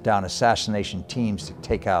 He sent down assassination teams to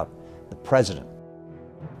take out the president.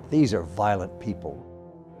 These are violent people.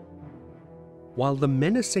 While the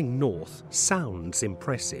menacing North sounds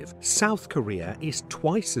impressive, South Korea is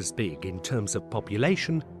twice as big in terms of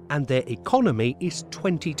population and their economy is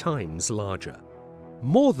 20 times larger.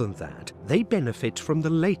 More than that, they benefit from the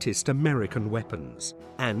latest American weapons,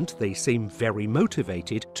 and they seem very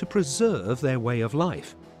motivated to preserve their way of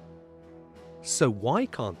life. So why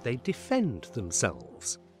can't they defend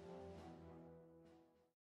themselves?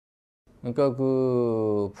 그러니까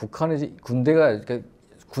그 북한의 군대가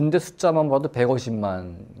군대 숫자만 봐도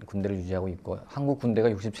 150만 군대를 유지하고 있고 한국 군대가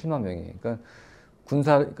 67만 명이에요.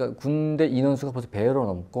 그러니까 군대 인원수가 벌써 배로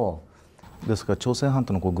넘고. ですから朝鮮半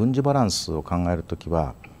島の軍事バランスを考えるとき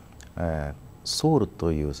は、ソウル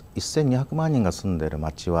という1200万人が住んでいる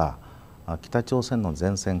町は北朝鮮の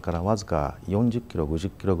前線からわずか40キロ50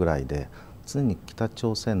キロぐらいで常に北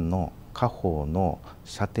朝鮮の下方の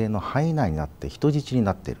射程の範囲内になって人質に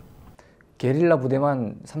なっている。 게릴라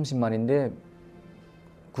부대만 30만인데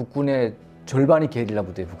국군의 절반이 게릴라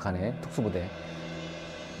부대, 북한의 특수부대.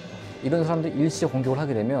 이런 사람들이 일시에 공격을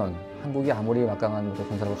하게 되면 한국이 아무리 막강한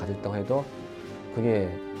군사력을 가졌다고 해도 그게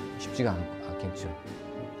쉽지가 않겠죠.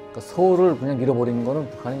 그러니까 서울을 그냥 밀어버리는 거는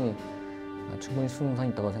북한이 충분히 수능성이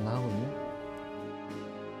있다고 생각하거든요.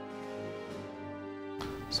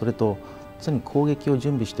 それと常に攻撃を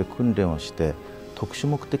準備して訓練をして特殊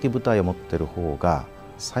目的部隊を持っている方が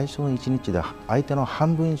最初の1日で相手の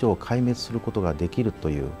半分以上を壊滅することができると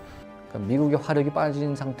いう。 그러니까 미국의 화력이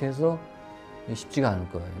빠진 상태에서 쉽지가 않을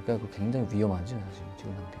거예요. 그러니까 굉장히 위험하죠, 사실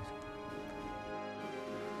지금 상태에서.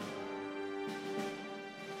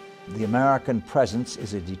 The American presence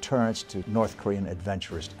is a deterrent to North Korean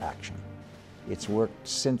adventurous action. It's worked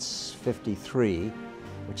since '53,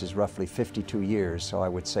 which is roughly 52 years, so I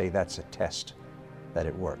would say that's a test that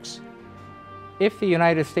it works. If the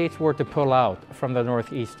United States were to pull out from the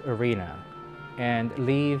Northeast arena and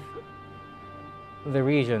leave the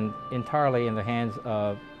region entirely in the hands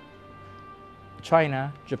of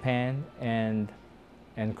China, Japan, and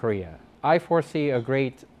Korea, I foresee a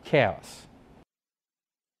great chaos.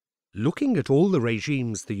 Looking at all the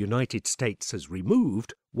regimes the United States has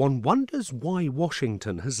removed, one wonders why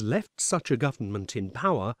Washington has left such a government in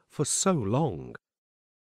power for so long.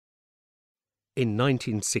 In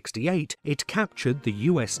 1968, it captured the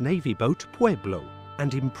US Navy boat Pueblo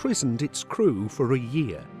and imprisoned its crew for a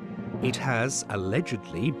year. It has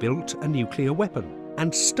allegedly built a nuclear weapon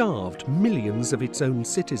and starved millions of its own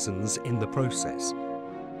citizens in the process.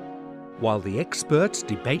 While the experts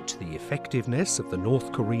debate the effectiveness of the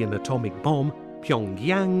North Korean atomic bomb,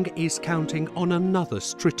 Pyongyang is counting on another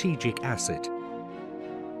strategic asset: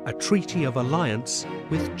 a treaty of alliance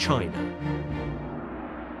with China.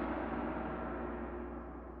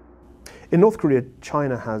 In North Korea,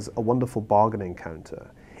 China has a wonderful bargaining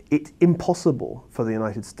counter. It's impossible for the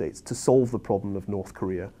United States to solve the problem of North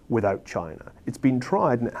Korea without China. It's been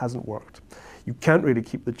tried and it hasn't worked. You can't really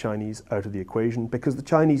keep the Chinese out of the equation because the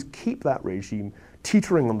Chinese keep that regime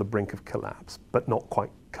teetering on the brink of collapse, but not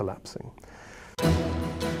quite collapsing.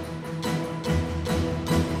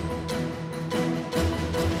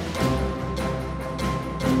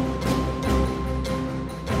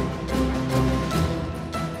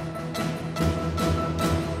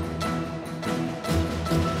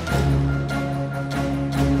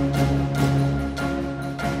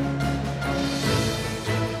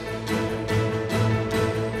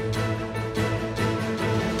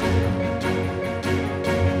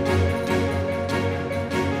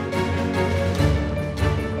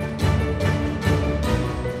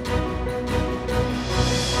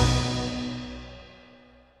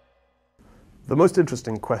 The most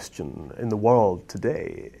interesting question in the world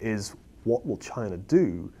today is what will China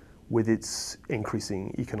do with its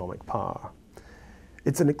increasing economic power?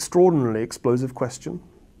 It's an extraordinarily explosive question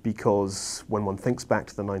because when one thinks back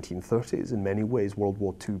to the 1930s, in many ways World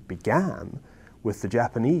War II began with the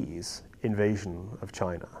Japanese invasion of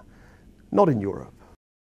China, not in Europe.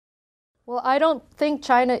 Well, I don't think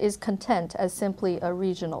China is content as simply a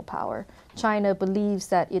regional power. China believes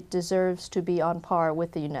that it deserves to be on par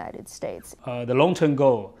with the United States. The long-term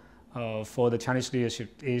goal for the Chinese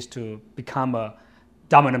leadership is to become a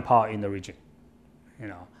dominant power in the region.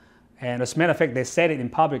 And as a matter of fact, they said it in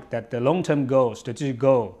public that the long-term goal, strategic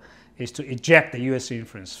goal, is to eject the U.S.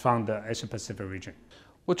 influence from the Asia-Pacific region.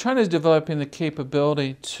 Well, China is developing the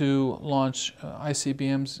capability to launch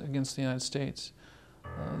ICBMs against the United States.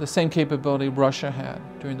 The same capability Russia had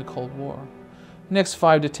during the Cold War. Next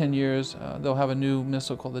 5 to 10 years, they'll have a new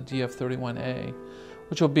missile called the DF-31A,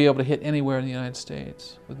 which will be able to hit anywhere in the United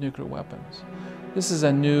States with nuclear weapons. This is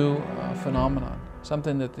a new phenomenon,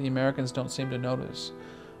 something that the Americans don't seem to notice.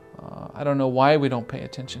 I don't know why we don't pay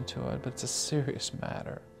attention to it, but it's a serious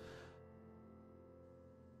matter.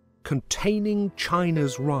 Containing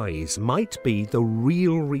China's rise might be the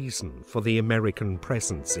real reason for the American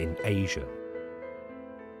presence in Asia.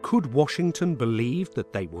 Could Washington believe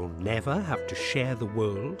that they will never have to share the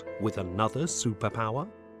world with another superpower?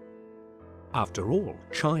 After all,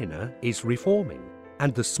 China is reforming,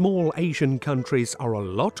 and the small Asian countries are a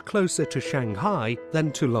lot closer to Shanghai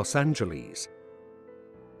than to Los Angeles.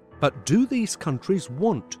 But do these countries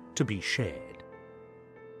want to be shared?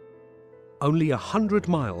 Only 100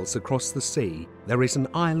 miles across the sea, there is an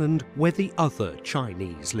island where the other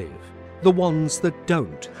Chinese live, the ones that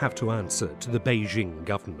don't have to answer to the Beijing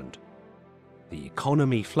government. The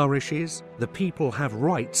economy flourishes, the people have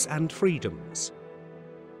rights and freedoms.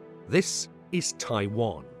 This is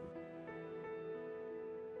Taiwan.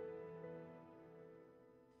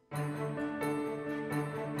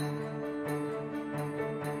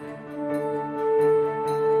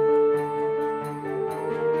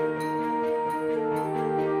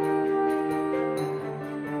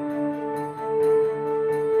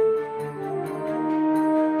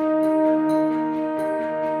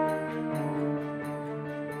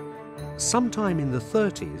 Sometime in the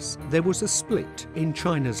 30s, there was a split in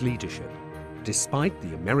China's leadership. Despite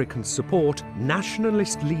the American support,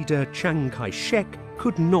 nationalist leader Chiang Kai-shek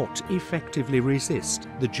could not effectively resist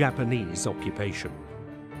the Japanese occupation.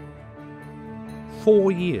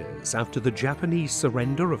 4 years after the Japanese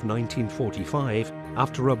surrender of 1945,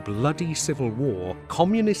 after a bloody civil war,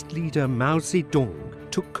 communist leader Mao Zedong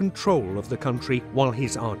took control of the country while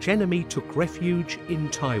his archenemy took refuge in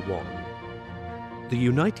Taiwan. The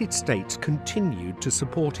United States continued to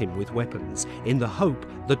support him with weapons in the hope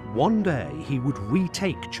that one day he would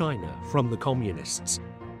retake China from the communists.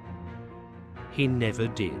 He never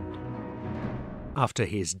did. After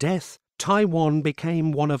his death, Taiwan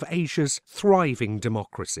became one of Asia's thriving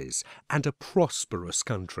democracies and a prosperous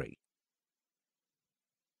country.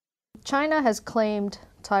 China has claimed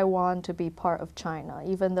Taiwan to be part of China,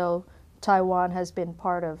 even though Taiwan has been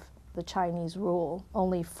part of the Chinese rule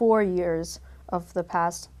only 4 years of the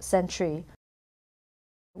past century.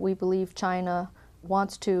 We believe China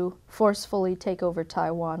wants to forcefully take over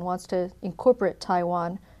Taiwan, wants to incorporate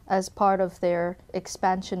Taiwan as part of their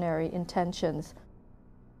expansionary intentions.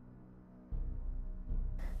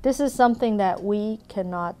 This is something that we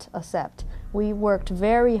cannot accept. We worked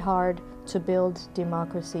very hard to build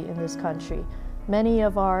democracy in this country. Many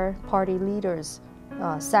of our party leaders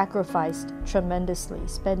sacrificed tremendously,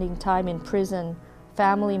 spending time in prison,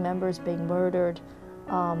 family members being murdered,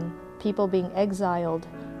 people being exiled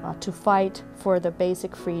to fight for the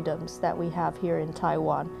basic freedoms that we have here in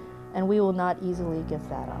Taiwan, and we will not easily give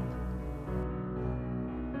that up.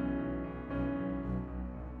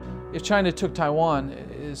 If China took Taiwan,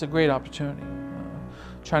 it's a great opportunity.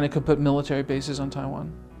 China could put military bases on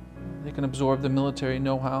Taiwan. They can absorb the military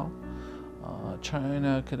know-how.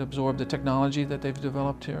 China could absorb the technology that they've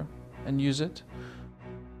developed here and use it.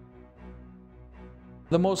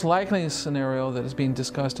 The most likely scenario that is being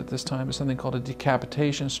discussed at this time is something called a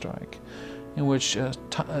decapitation strike, in which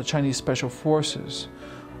Chinese special forces,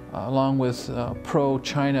 along with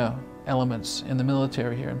pro-China elements in the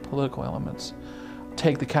military here and political elements,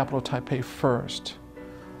 take the capital Taipei first,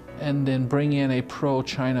 and then bring in a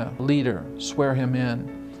pro-China leader, swear him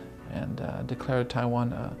in, and declare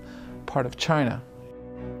Taiwan part of China.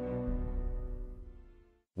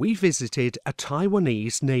 We visited a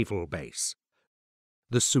Taiwanese naval base.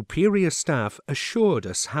 The superior staff assured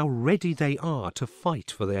us how ready they are to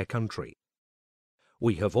fight for their country.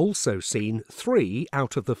 We have also seen 3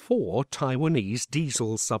 out of the 4 Taiwanese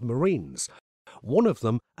diesel submarines, one of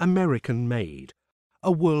them American-made,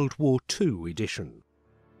 a World War II edition.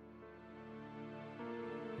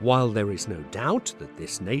 While there is no doubt that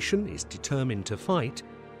this nation is determined to fight,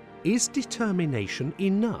 is determination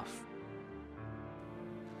enough?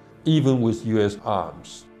 Even with U.S.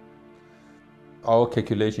 arms, our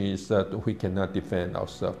calculation is that we cannot defend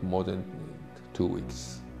ourselves more than 2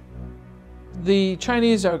 weeks. The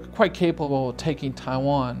Chinese are quite capable of taking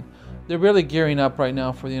Taiwan. They're really gearing up right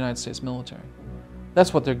now for the United States military.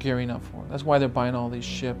 That's what they're gearing up for. That's why they're buying all these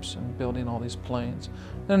ships and building all these planes.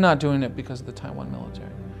 They're not doing it because of the Taiwan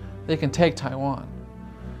military. They can take Taiwan.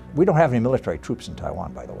 We don't have any military troops in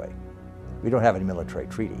Taiwan, by the way. We don't have any military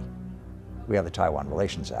treaty. We have the Taiwan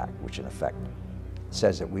Relations Act, which in effect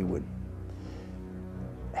says that we would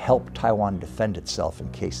help Taiwan defend itself in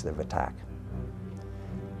case of attack.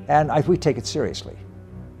 and we take it seriously.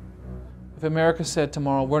 If America said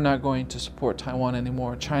tomorrow, we're not going to support Taiwan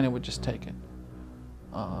anymore, China would just take it.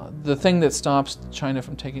 The thing that stops China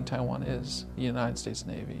from taking Taiwan is the United States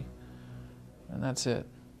Navy, and that's it.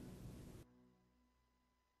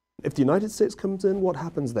 If the United States comes in, what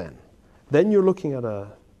happens then? Then you're looking at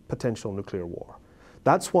a potential nuclear war.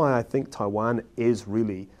 That's why I think Taiwan is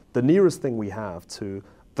really the nearest thing we have to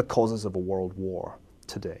the causes of a world war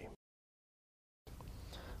today.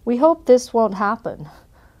 We hope this won't happen,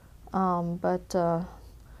 but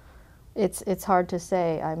it's hard to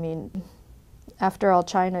say. I mean, after all,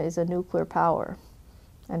 China is a nuclear power,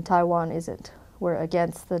 and Taiwan isn't. We're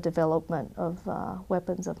against the development of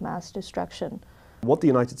weapons of mass destruction. What the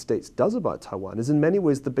United States does about Taiwan is in many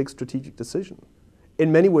ways the big strategic decision.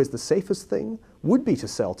 In many ways, the safest thing would be to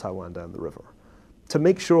sell Taiwan down the river, to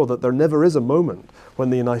make sure that there never is a moment when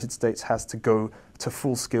the United States has to go to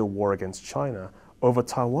full-scale war against China over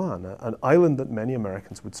Taiwan, an island that many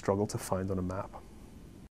Americans would struggle to find on a map.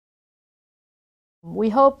 We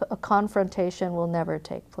hope a confrontation will never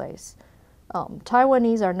take place.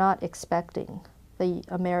 Taiwanese are not expecting the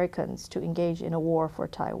Americans to engage in a war for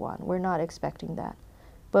Taiwan. We're not expecting that.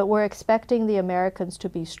 But we're expecting the Americans to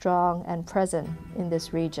be strong and present in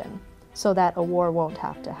this region so that a war won't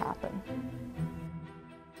have to happen.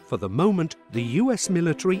 For the moment, the US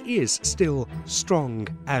military is still strong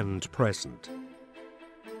and present.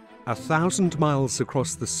 1,000 miles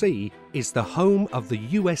across the sea is the home of the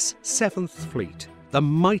US 7th Fleet, the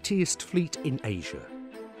mightiest fleet in Asia.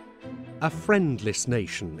 A friendless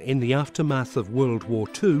nation in the aftermath of World War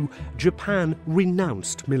II, Japan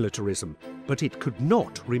renounced militarism, but it could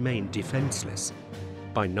not remain defenseless.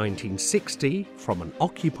 By 1960, from an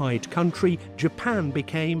occupied country, Japan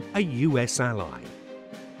became a US ally.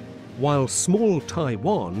 While small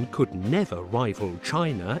Taiwan could never rival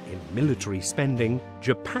China in military spending,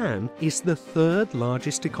 Japan is the third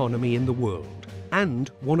largest economy in the world and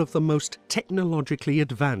one of the most technologically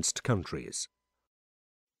advanced countries.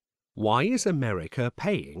 Why is America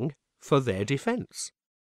paying for their defense?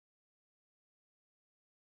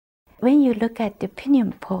 When you look at the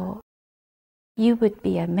opinion poll, you would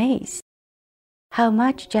be amazed how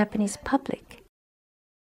much Japanese public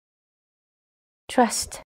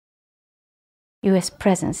trust US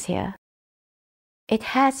presence here. It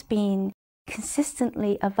has been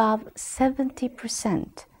consistently above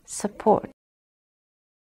 70% support.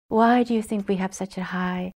 Why do you think we have such a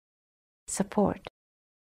high support?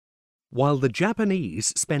 While the Japanese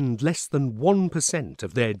spend less than 1%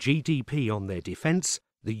 of their GDP on their defence,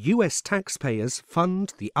 the US taxpayers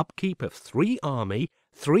fund the upkeep of 3 Army,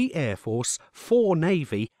 3 Air Force, 4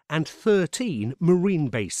 Navy and 13 Marine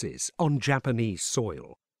bases on Japanese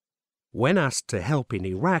soil. When asked to help in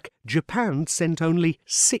Iraq, Japan sent only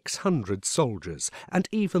 600 soldiers, and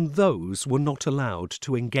even those were not allowed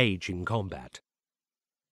to engage in combat.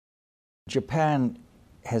 Japan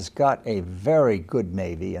has got a very good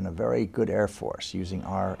Navy and a very good Air Force using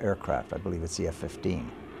our aircraft. I believe it's the F-15.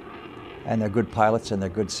 And they're good pilots and they're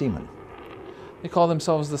good seamen. They call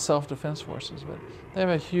themselves the Self-Defense Forces, but they have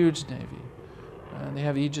a huge Navy. And they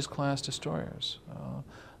have Aegis-class destroyers.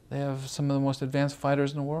 They have some of the most advanced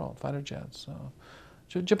fighters in the world, fighter jets.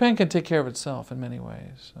 Japan can take care of itself in many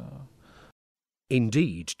ways.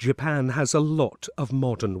 Indeed, Japan has a lot of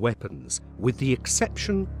modern weapons, with the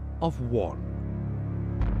exception of one.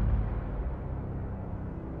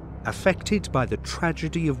 Affected by the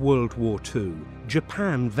tragedy of World War II,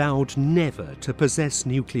 Japan vowed never to possess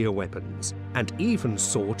nuclear weapons, and even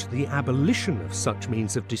sought the abolition of such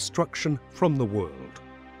means of destruction from the world.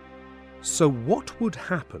 So what would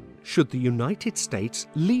happen should the United States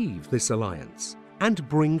leave this alliance and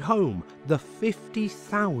bring home the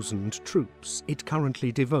 50,000 troops it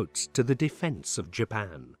currently devotes to the defense of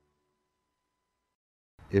Japan?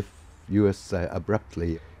 If US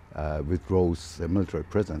abruptly withdraws the military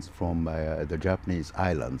presence from the Japanese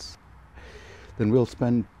islands, then we'll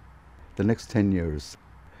spend the next 10 years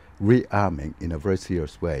rearming in a very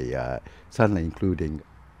serious way, certainly including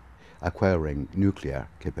acquiring nuclear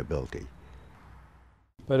capability.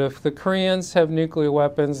 But if the Koreans have nuclear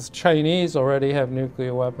weapons, the Chinese already have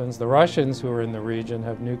nuclear weapons, the Russians who are in the region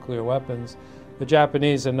have nuclear weapons, the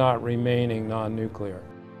Japanese are not remaining non-nuclear.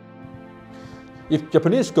 If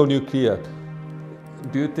Japanese go nuclear,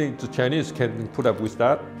 do you think the Chinese can put up with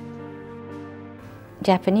that?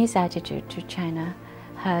 Japanese attitude to China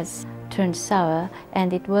has turned sour,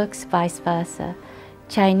 and it works vice versa.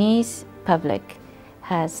 Chinese public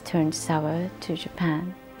has turned sour to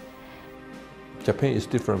Japan. Japan is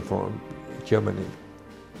different from Germany.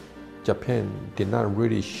 Japan did not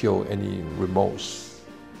really show any remorse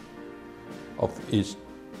of its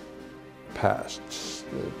past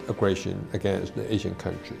aggression against the Asian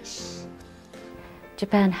countries.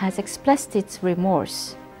 Japan has expressed its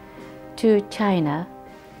remorse to China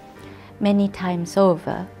many times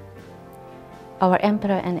over. Our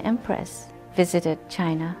emperor and empress visited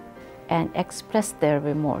China and expressed their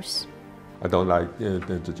remorse. I don't like the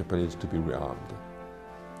Japanese to be rearmed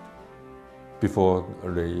before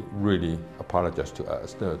they really apologize to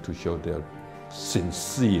us, to show their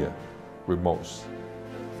sincere remorse.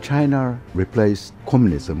 China replaced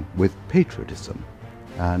communism with patriotism,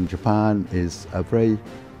 and Japan is a very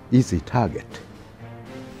easy target.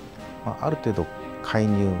 ある程度介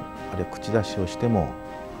入あるいは口出しをしても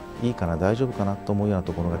いいかな大丈夫かなと思うような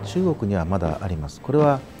ところが中国にはまだあります。これ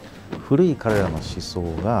は古い彼らの思想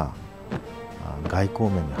が外交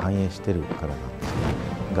面に反映しているからなんですね。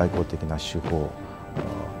外交的な手法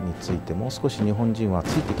についてもう少し日本人は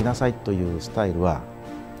ついてきなさいというスタイルはやっ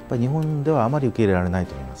ぱり日本ではあまり受け入れられない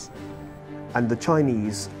と思います。And the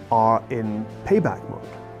Chinese are in payback mode.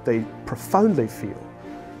 They profoundly feel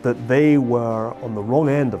that they were on the wrong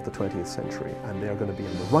end of the 20th century and they are going to be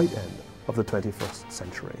on the right end of the 21st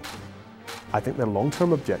century. I think their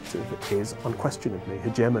long-term objective is unquestionably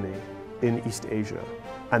hegemony in East Asia,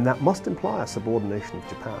 and that must imply a subordination of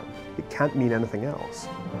Japan. It can't mean anything else.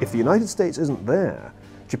 If the United States isn't there,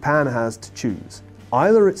 Japan has to choose.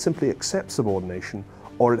 Either it simply accepts subordination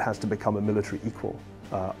or it has to become a military equal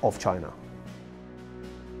of China.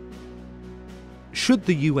 Should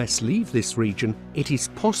the US leave this region, it is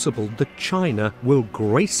possible that China will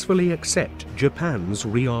gracefully accept Japan's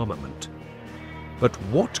rearmament. But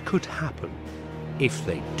what could happen if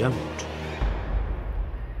they don't?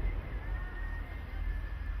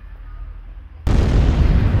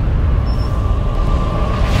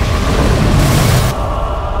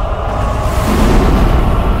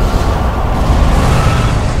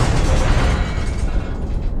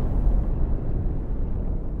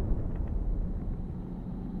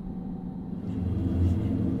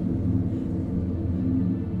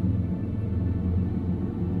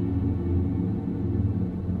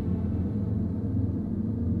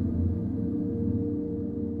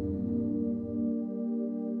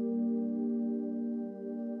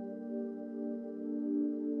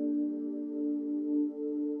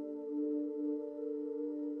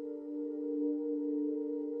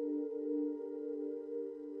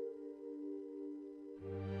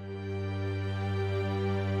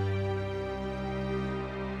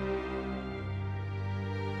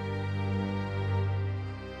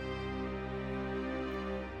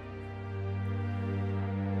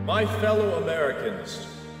 My fellow Americans,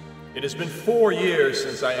 it has been 4 years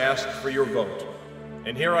since I asked for your vote,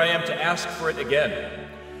 and here I am to ask for it again.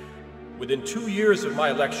 Within 2 years of my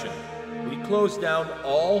election, we closed down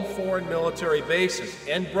all foreign military bases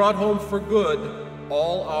and brought home for good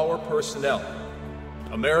all our personnel.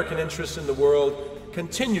 American interests in the world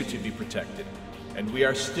continue to be protected, and we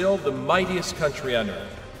are still the mightiest country on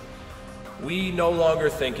earth. We no longer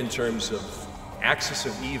think in terms of axis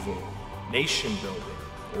of evil, nation building,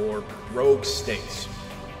 or rogue states.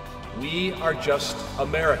 We are just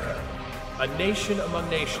America, a nation among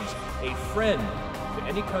nations, a friend to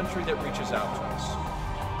any country that reaches out to us.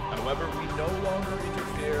 However, we no longer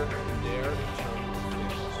interfere in their internal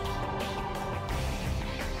affairs.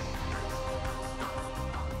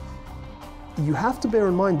 You have to bear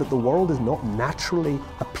in mind that the world is not naturally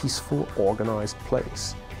a peaceful, organized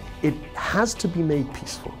place. It has to be made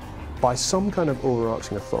peaceful by some kind of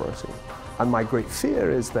overarching authority. And my great fear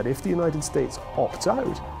is that if the United States opts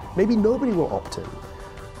out, maybe nobody will opt in.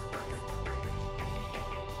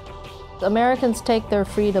 Americans take their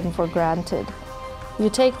freedom for granted. You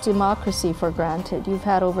take democracy for granted. You've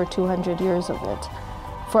had over 200 years of it.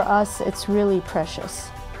 For us, it's really precious.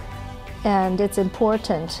 And it's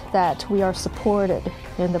important that we are supported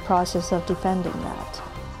in the process of defending that.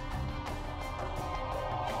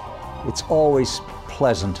 It's always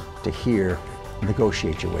pleasant to hear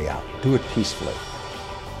negotiate your way out. Do it peacefully.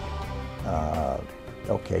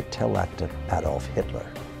 Okay, tell that to Adolf Hitler.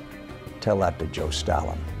 Tell that to Joe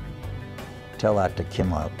Stalin. Tell that to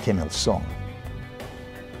Kim Il-sung.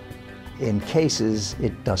 In cases,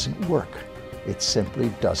 it doesn't work. It simply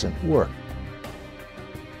doesn't work.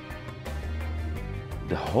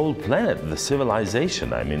 The whole planet, the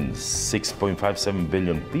civilization, I mean 6.57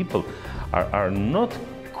 billion people are not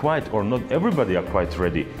quite, or not everybody are quite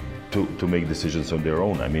ready to make decisions on their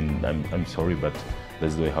own. I mean, I'm sorry, but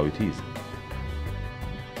that's the way how it is.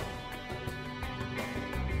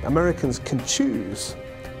 Americans can choose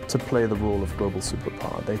to play the role of global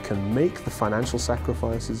superpower. They can make the financial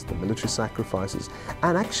sacrifices, the military sacrifices,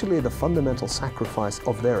 and actually the fundamental sacrifice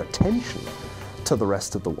of their attention to the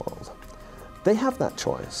rest of the world. They have that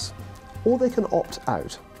choice, or they can opt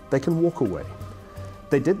out. They can walk away.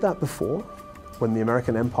 They did that before. When the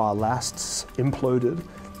American empire last imploded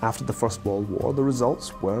after the First World War, the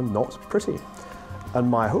results were not pretty. And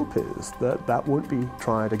my hope is that that won't be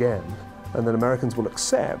tried again, and that Americans will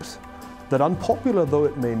accept that, unpopular though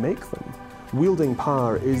it may make them, wielding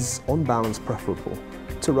power is on balance preferable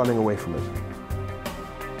to running away from it.